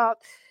stuff out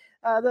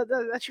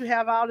that you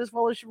have out, as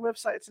well as your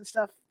websites and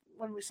stuff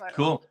when we sign up.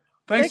 Cool.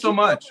 Thanks so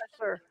much,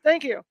 sir.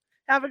 Thank you.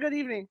 Have a good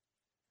evening.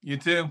 You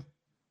too.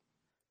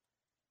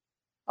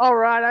 All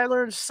right, I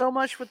learned so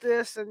much with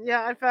this, and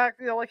in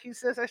fact, like he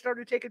says, I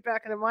started to take it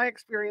back into my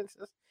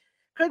experiences.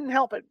 Couldn't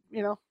help it,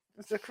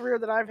 it's a career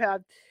that I've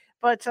had.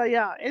 But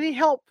any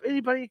help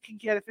anybody can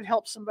get, if it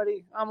helps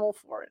somebody, I'm all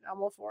for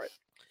it.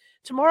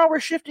 Tomorrow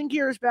we're shifting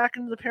gears back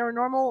into the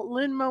paranormal.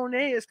 Lynn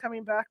Monet is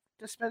coming back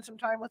to spend some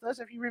time with us.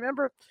 If you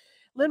remember,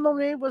 Lynn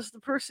Monet was the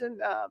person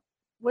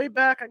way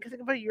back, I can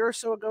think about a year or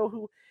so ago,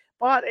 who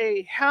bought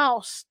a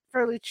house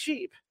fairly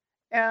cheap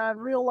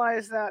and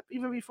realized that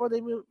even before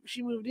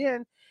she moved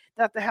in,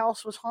 that the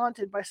house was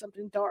haunted by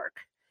something dark.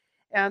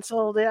 And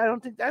so I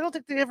don't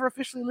think they ever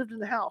officially lived in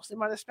the house. They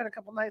might have spent a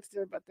couple nights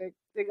there, but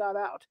they got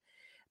out.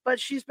 But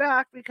she's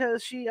back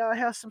because she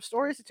has some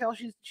stories to tell.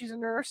 She's a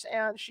nurse,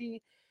 and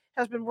she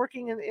has been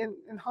working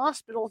in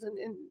hospitals,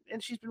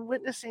 and she's been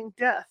witnessing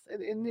death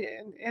and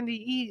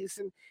NDEs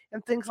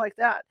and things like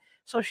that.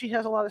 So she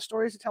has a lot of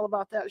stories to tell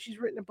about that. She's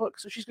written a book,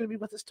 so she's going to be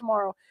with us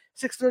tomorrow,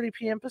 6:30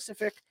 p.m.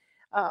 Pacific,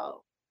 uh,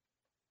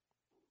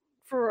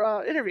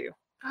 for interview.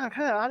 God, I'm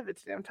kind of out of it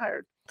today. I'm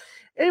tired.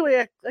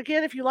 Anyway,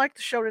 again, if you like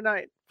the show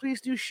tonight,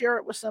 please do share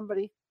it with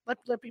somebody.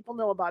 Let people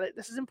know about it.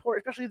 This is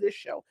important, especially this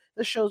show.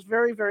 This show is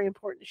very, very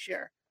important to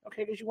share.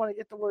 Okay, because you want to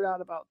get the word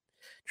out about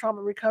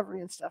trauma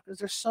recovery and stuff. Because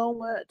there's so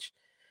much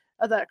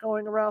of that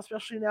going around,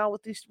 especially now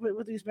with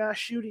these mass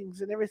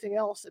shootings and everything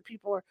else that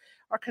people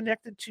are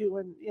connected to,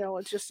 and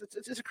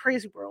it's a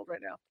crazy world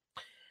right now.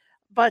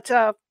 But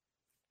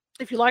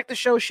if you like the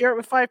show, share it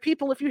with 5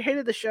 people. If you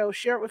hated the show,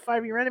 share it with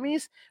 5 of your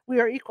enemies. We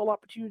are equal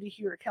opportunity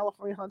here at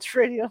California Haunts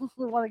Radio.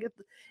 We want to get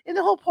and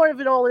the whole point of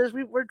it all is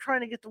we're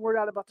trying to get the word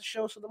out about the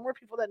show. So the more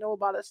people that know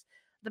about us,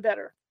 the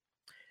better.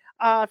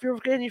 If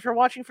you're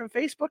watching from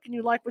Facebook and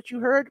you like what you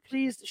heard,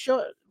 please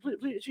show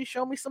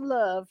me some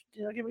love.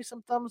 Give me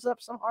some thumbs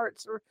up, some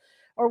hearts,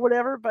 or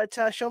whatever. But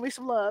show me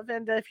some love.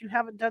 And if you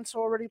haven't done so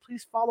already,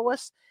 please follow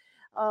us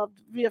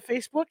via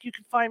Facebook. You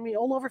can find me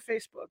all over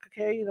Facebook.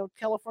 Okay,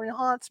 California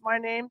Haunts, my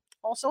name.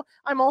 Also,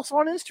 I'm also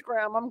on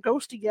Instagram. I'm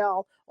Ghosty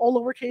Gal, all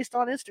lowercase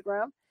on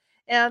Instagram,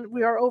 and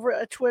we are over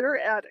at Twitter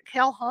at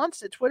Cal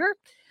Haunts at Twitter.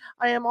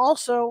 I am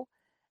also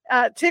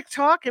at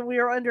TikTok, and we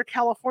are under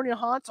California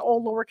Haunts,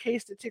 all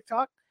lowercase at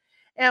TikTok.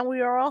 And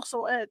we are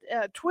also at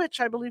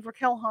Twitch. I believe we're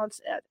Cal Haunts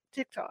at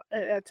TikTok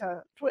at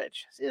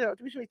Twitch. So,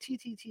 usually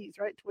TTTs,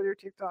 right? Twitter,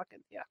 TikTok,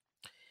 and yeah.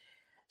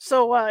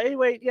 So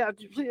anyway, yeah,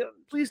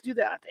 please do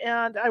that.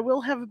 And I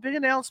will have a big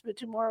announcement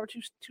tomorrow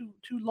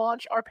to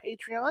launch our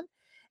Patreon.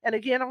 And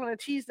again, I'm going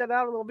to tease that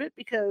out a little bit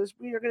because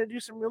we are going to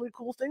do some really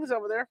cool things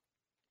over there.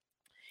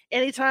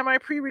 Anytime I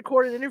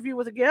pre-record an interview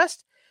with a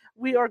guest,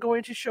 we are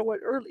going to show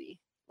it early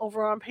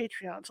over on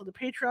Patreon. So the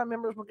Patreon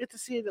members will get to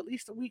see it at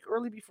least a week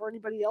early before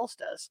anybody else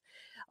does.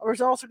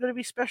 There's also going to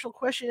be special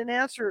question and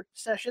answer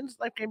sessions,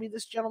 like maybe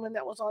this gentleman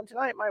that was on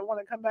tonight might want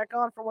to come back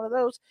on for one of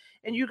those,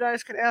 and you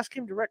guys can ask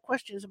him direct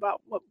questions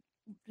about what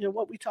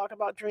we talk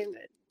about during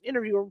the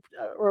interview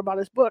or about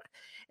his book,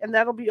 and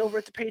that'll be over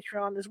at the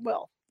Patreon as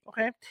well.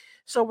 Okay,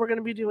 so we're going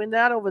to be doing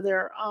that over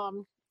there.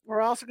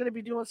 We're also going to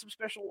be doing some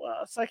special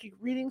psychic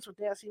readings with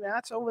Nancy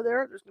Matz over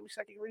there. There's going to be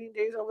psychic reading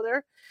days over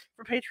there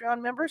for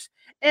Patreon members.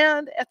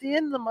 And at the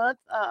end of the month,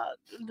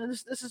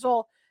 this is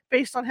all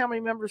based on how many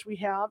members we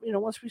have.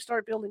 Once we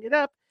start building it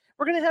up,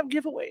 we're going to have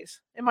giveaways.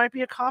 It might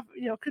be a coffee,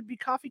 it could be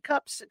coffee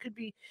cups, it could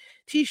be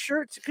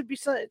T-shirts, it could be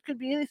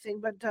anything.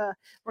 But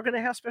we're going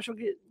to have special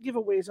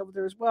giveaways over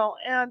there as well,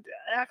 and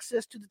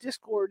access to the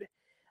Discord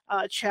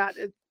chat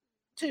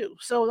too.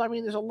 So I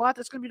mean, there's a lot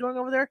that's going to be going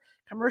over there.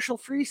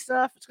 Commercial-free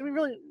stuff. It's going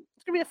to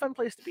be a fun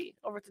place to be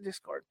over at the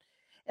Discord,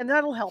 and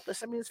that'll help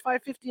us. I mean, it's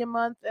 $5.50 a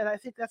month, and I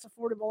think that's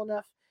affordable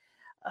enough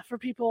for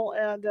people,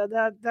 and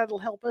that'll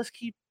help us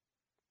keep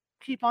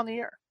on the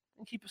air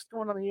and keep us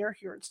going on the air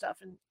here and stuff,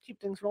 and keep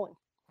things rolling.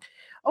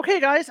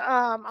 Okay, guys,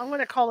 I'm going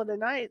to call it a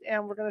night,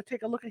 and we're going to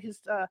take a look at his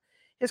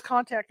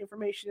contact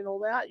information and all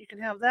that. You can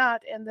have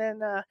that, and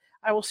then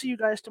I will see you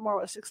guys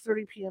tomorrow at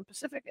 6:30 p.m.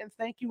 Pacific. And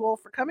thank you all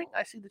for coming.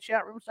 I see the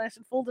chat room's nice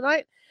and full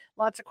tonight.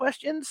 Lots of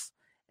questions,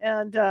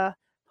 and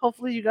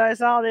hopefully you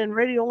guys out in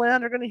Radio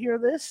Land are going to hear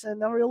this,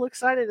 and I'm real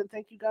excited. And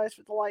thank you guys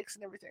for the likes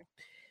and everything.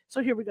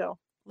 So here we go.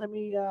 Let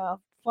me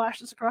flash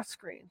this across the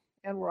screen,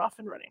 and we're off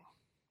and running.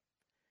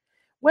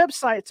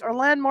 Websites are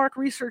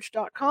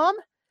landmarkresearch.com,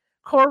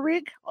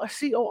 Coreiq,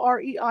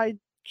 COREIQ.com,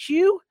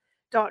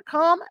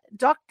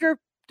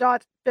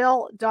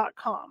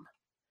 dr.bell.com.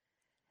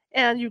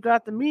 And you've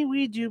got the Me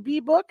We Do Be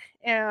book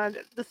and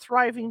the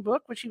Thriving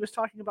book, which he was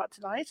talking about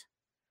tonight.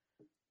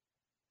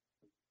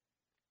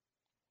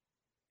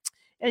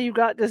 And you've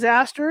got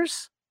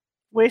Disasters,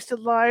 Wasted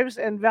Lives,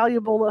 and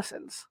Valuable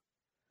Lessons.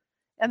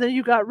 And then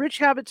you've got Rich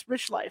Habits,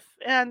 Rich Life.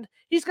 And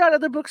he's got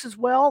other books as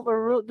well.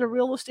 They're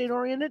real estate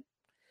oriented.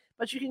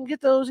 But you can get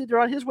those either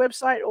on his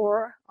website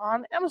or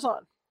on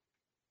Amazon.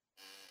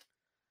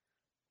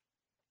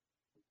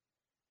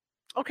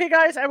 Okay,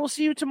 guys, I will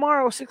see you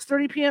tomorrow,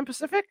 6:30 p.m.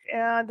 Pacific,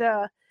 and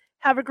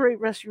have a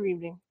great rest of your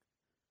evening.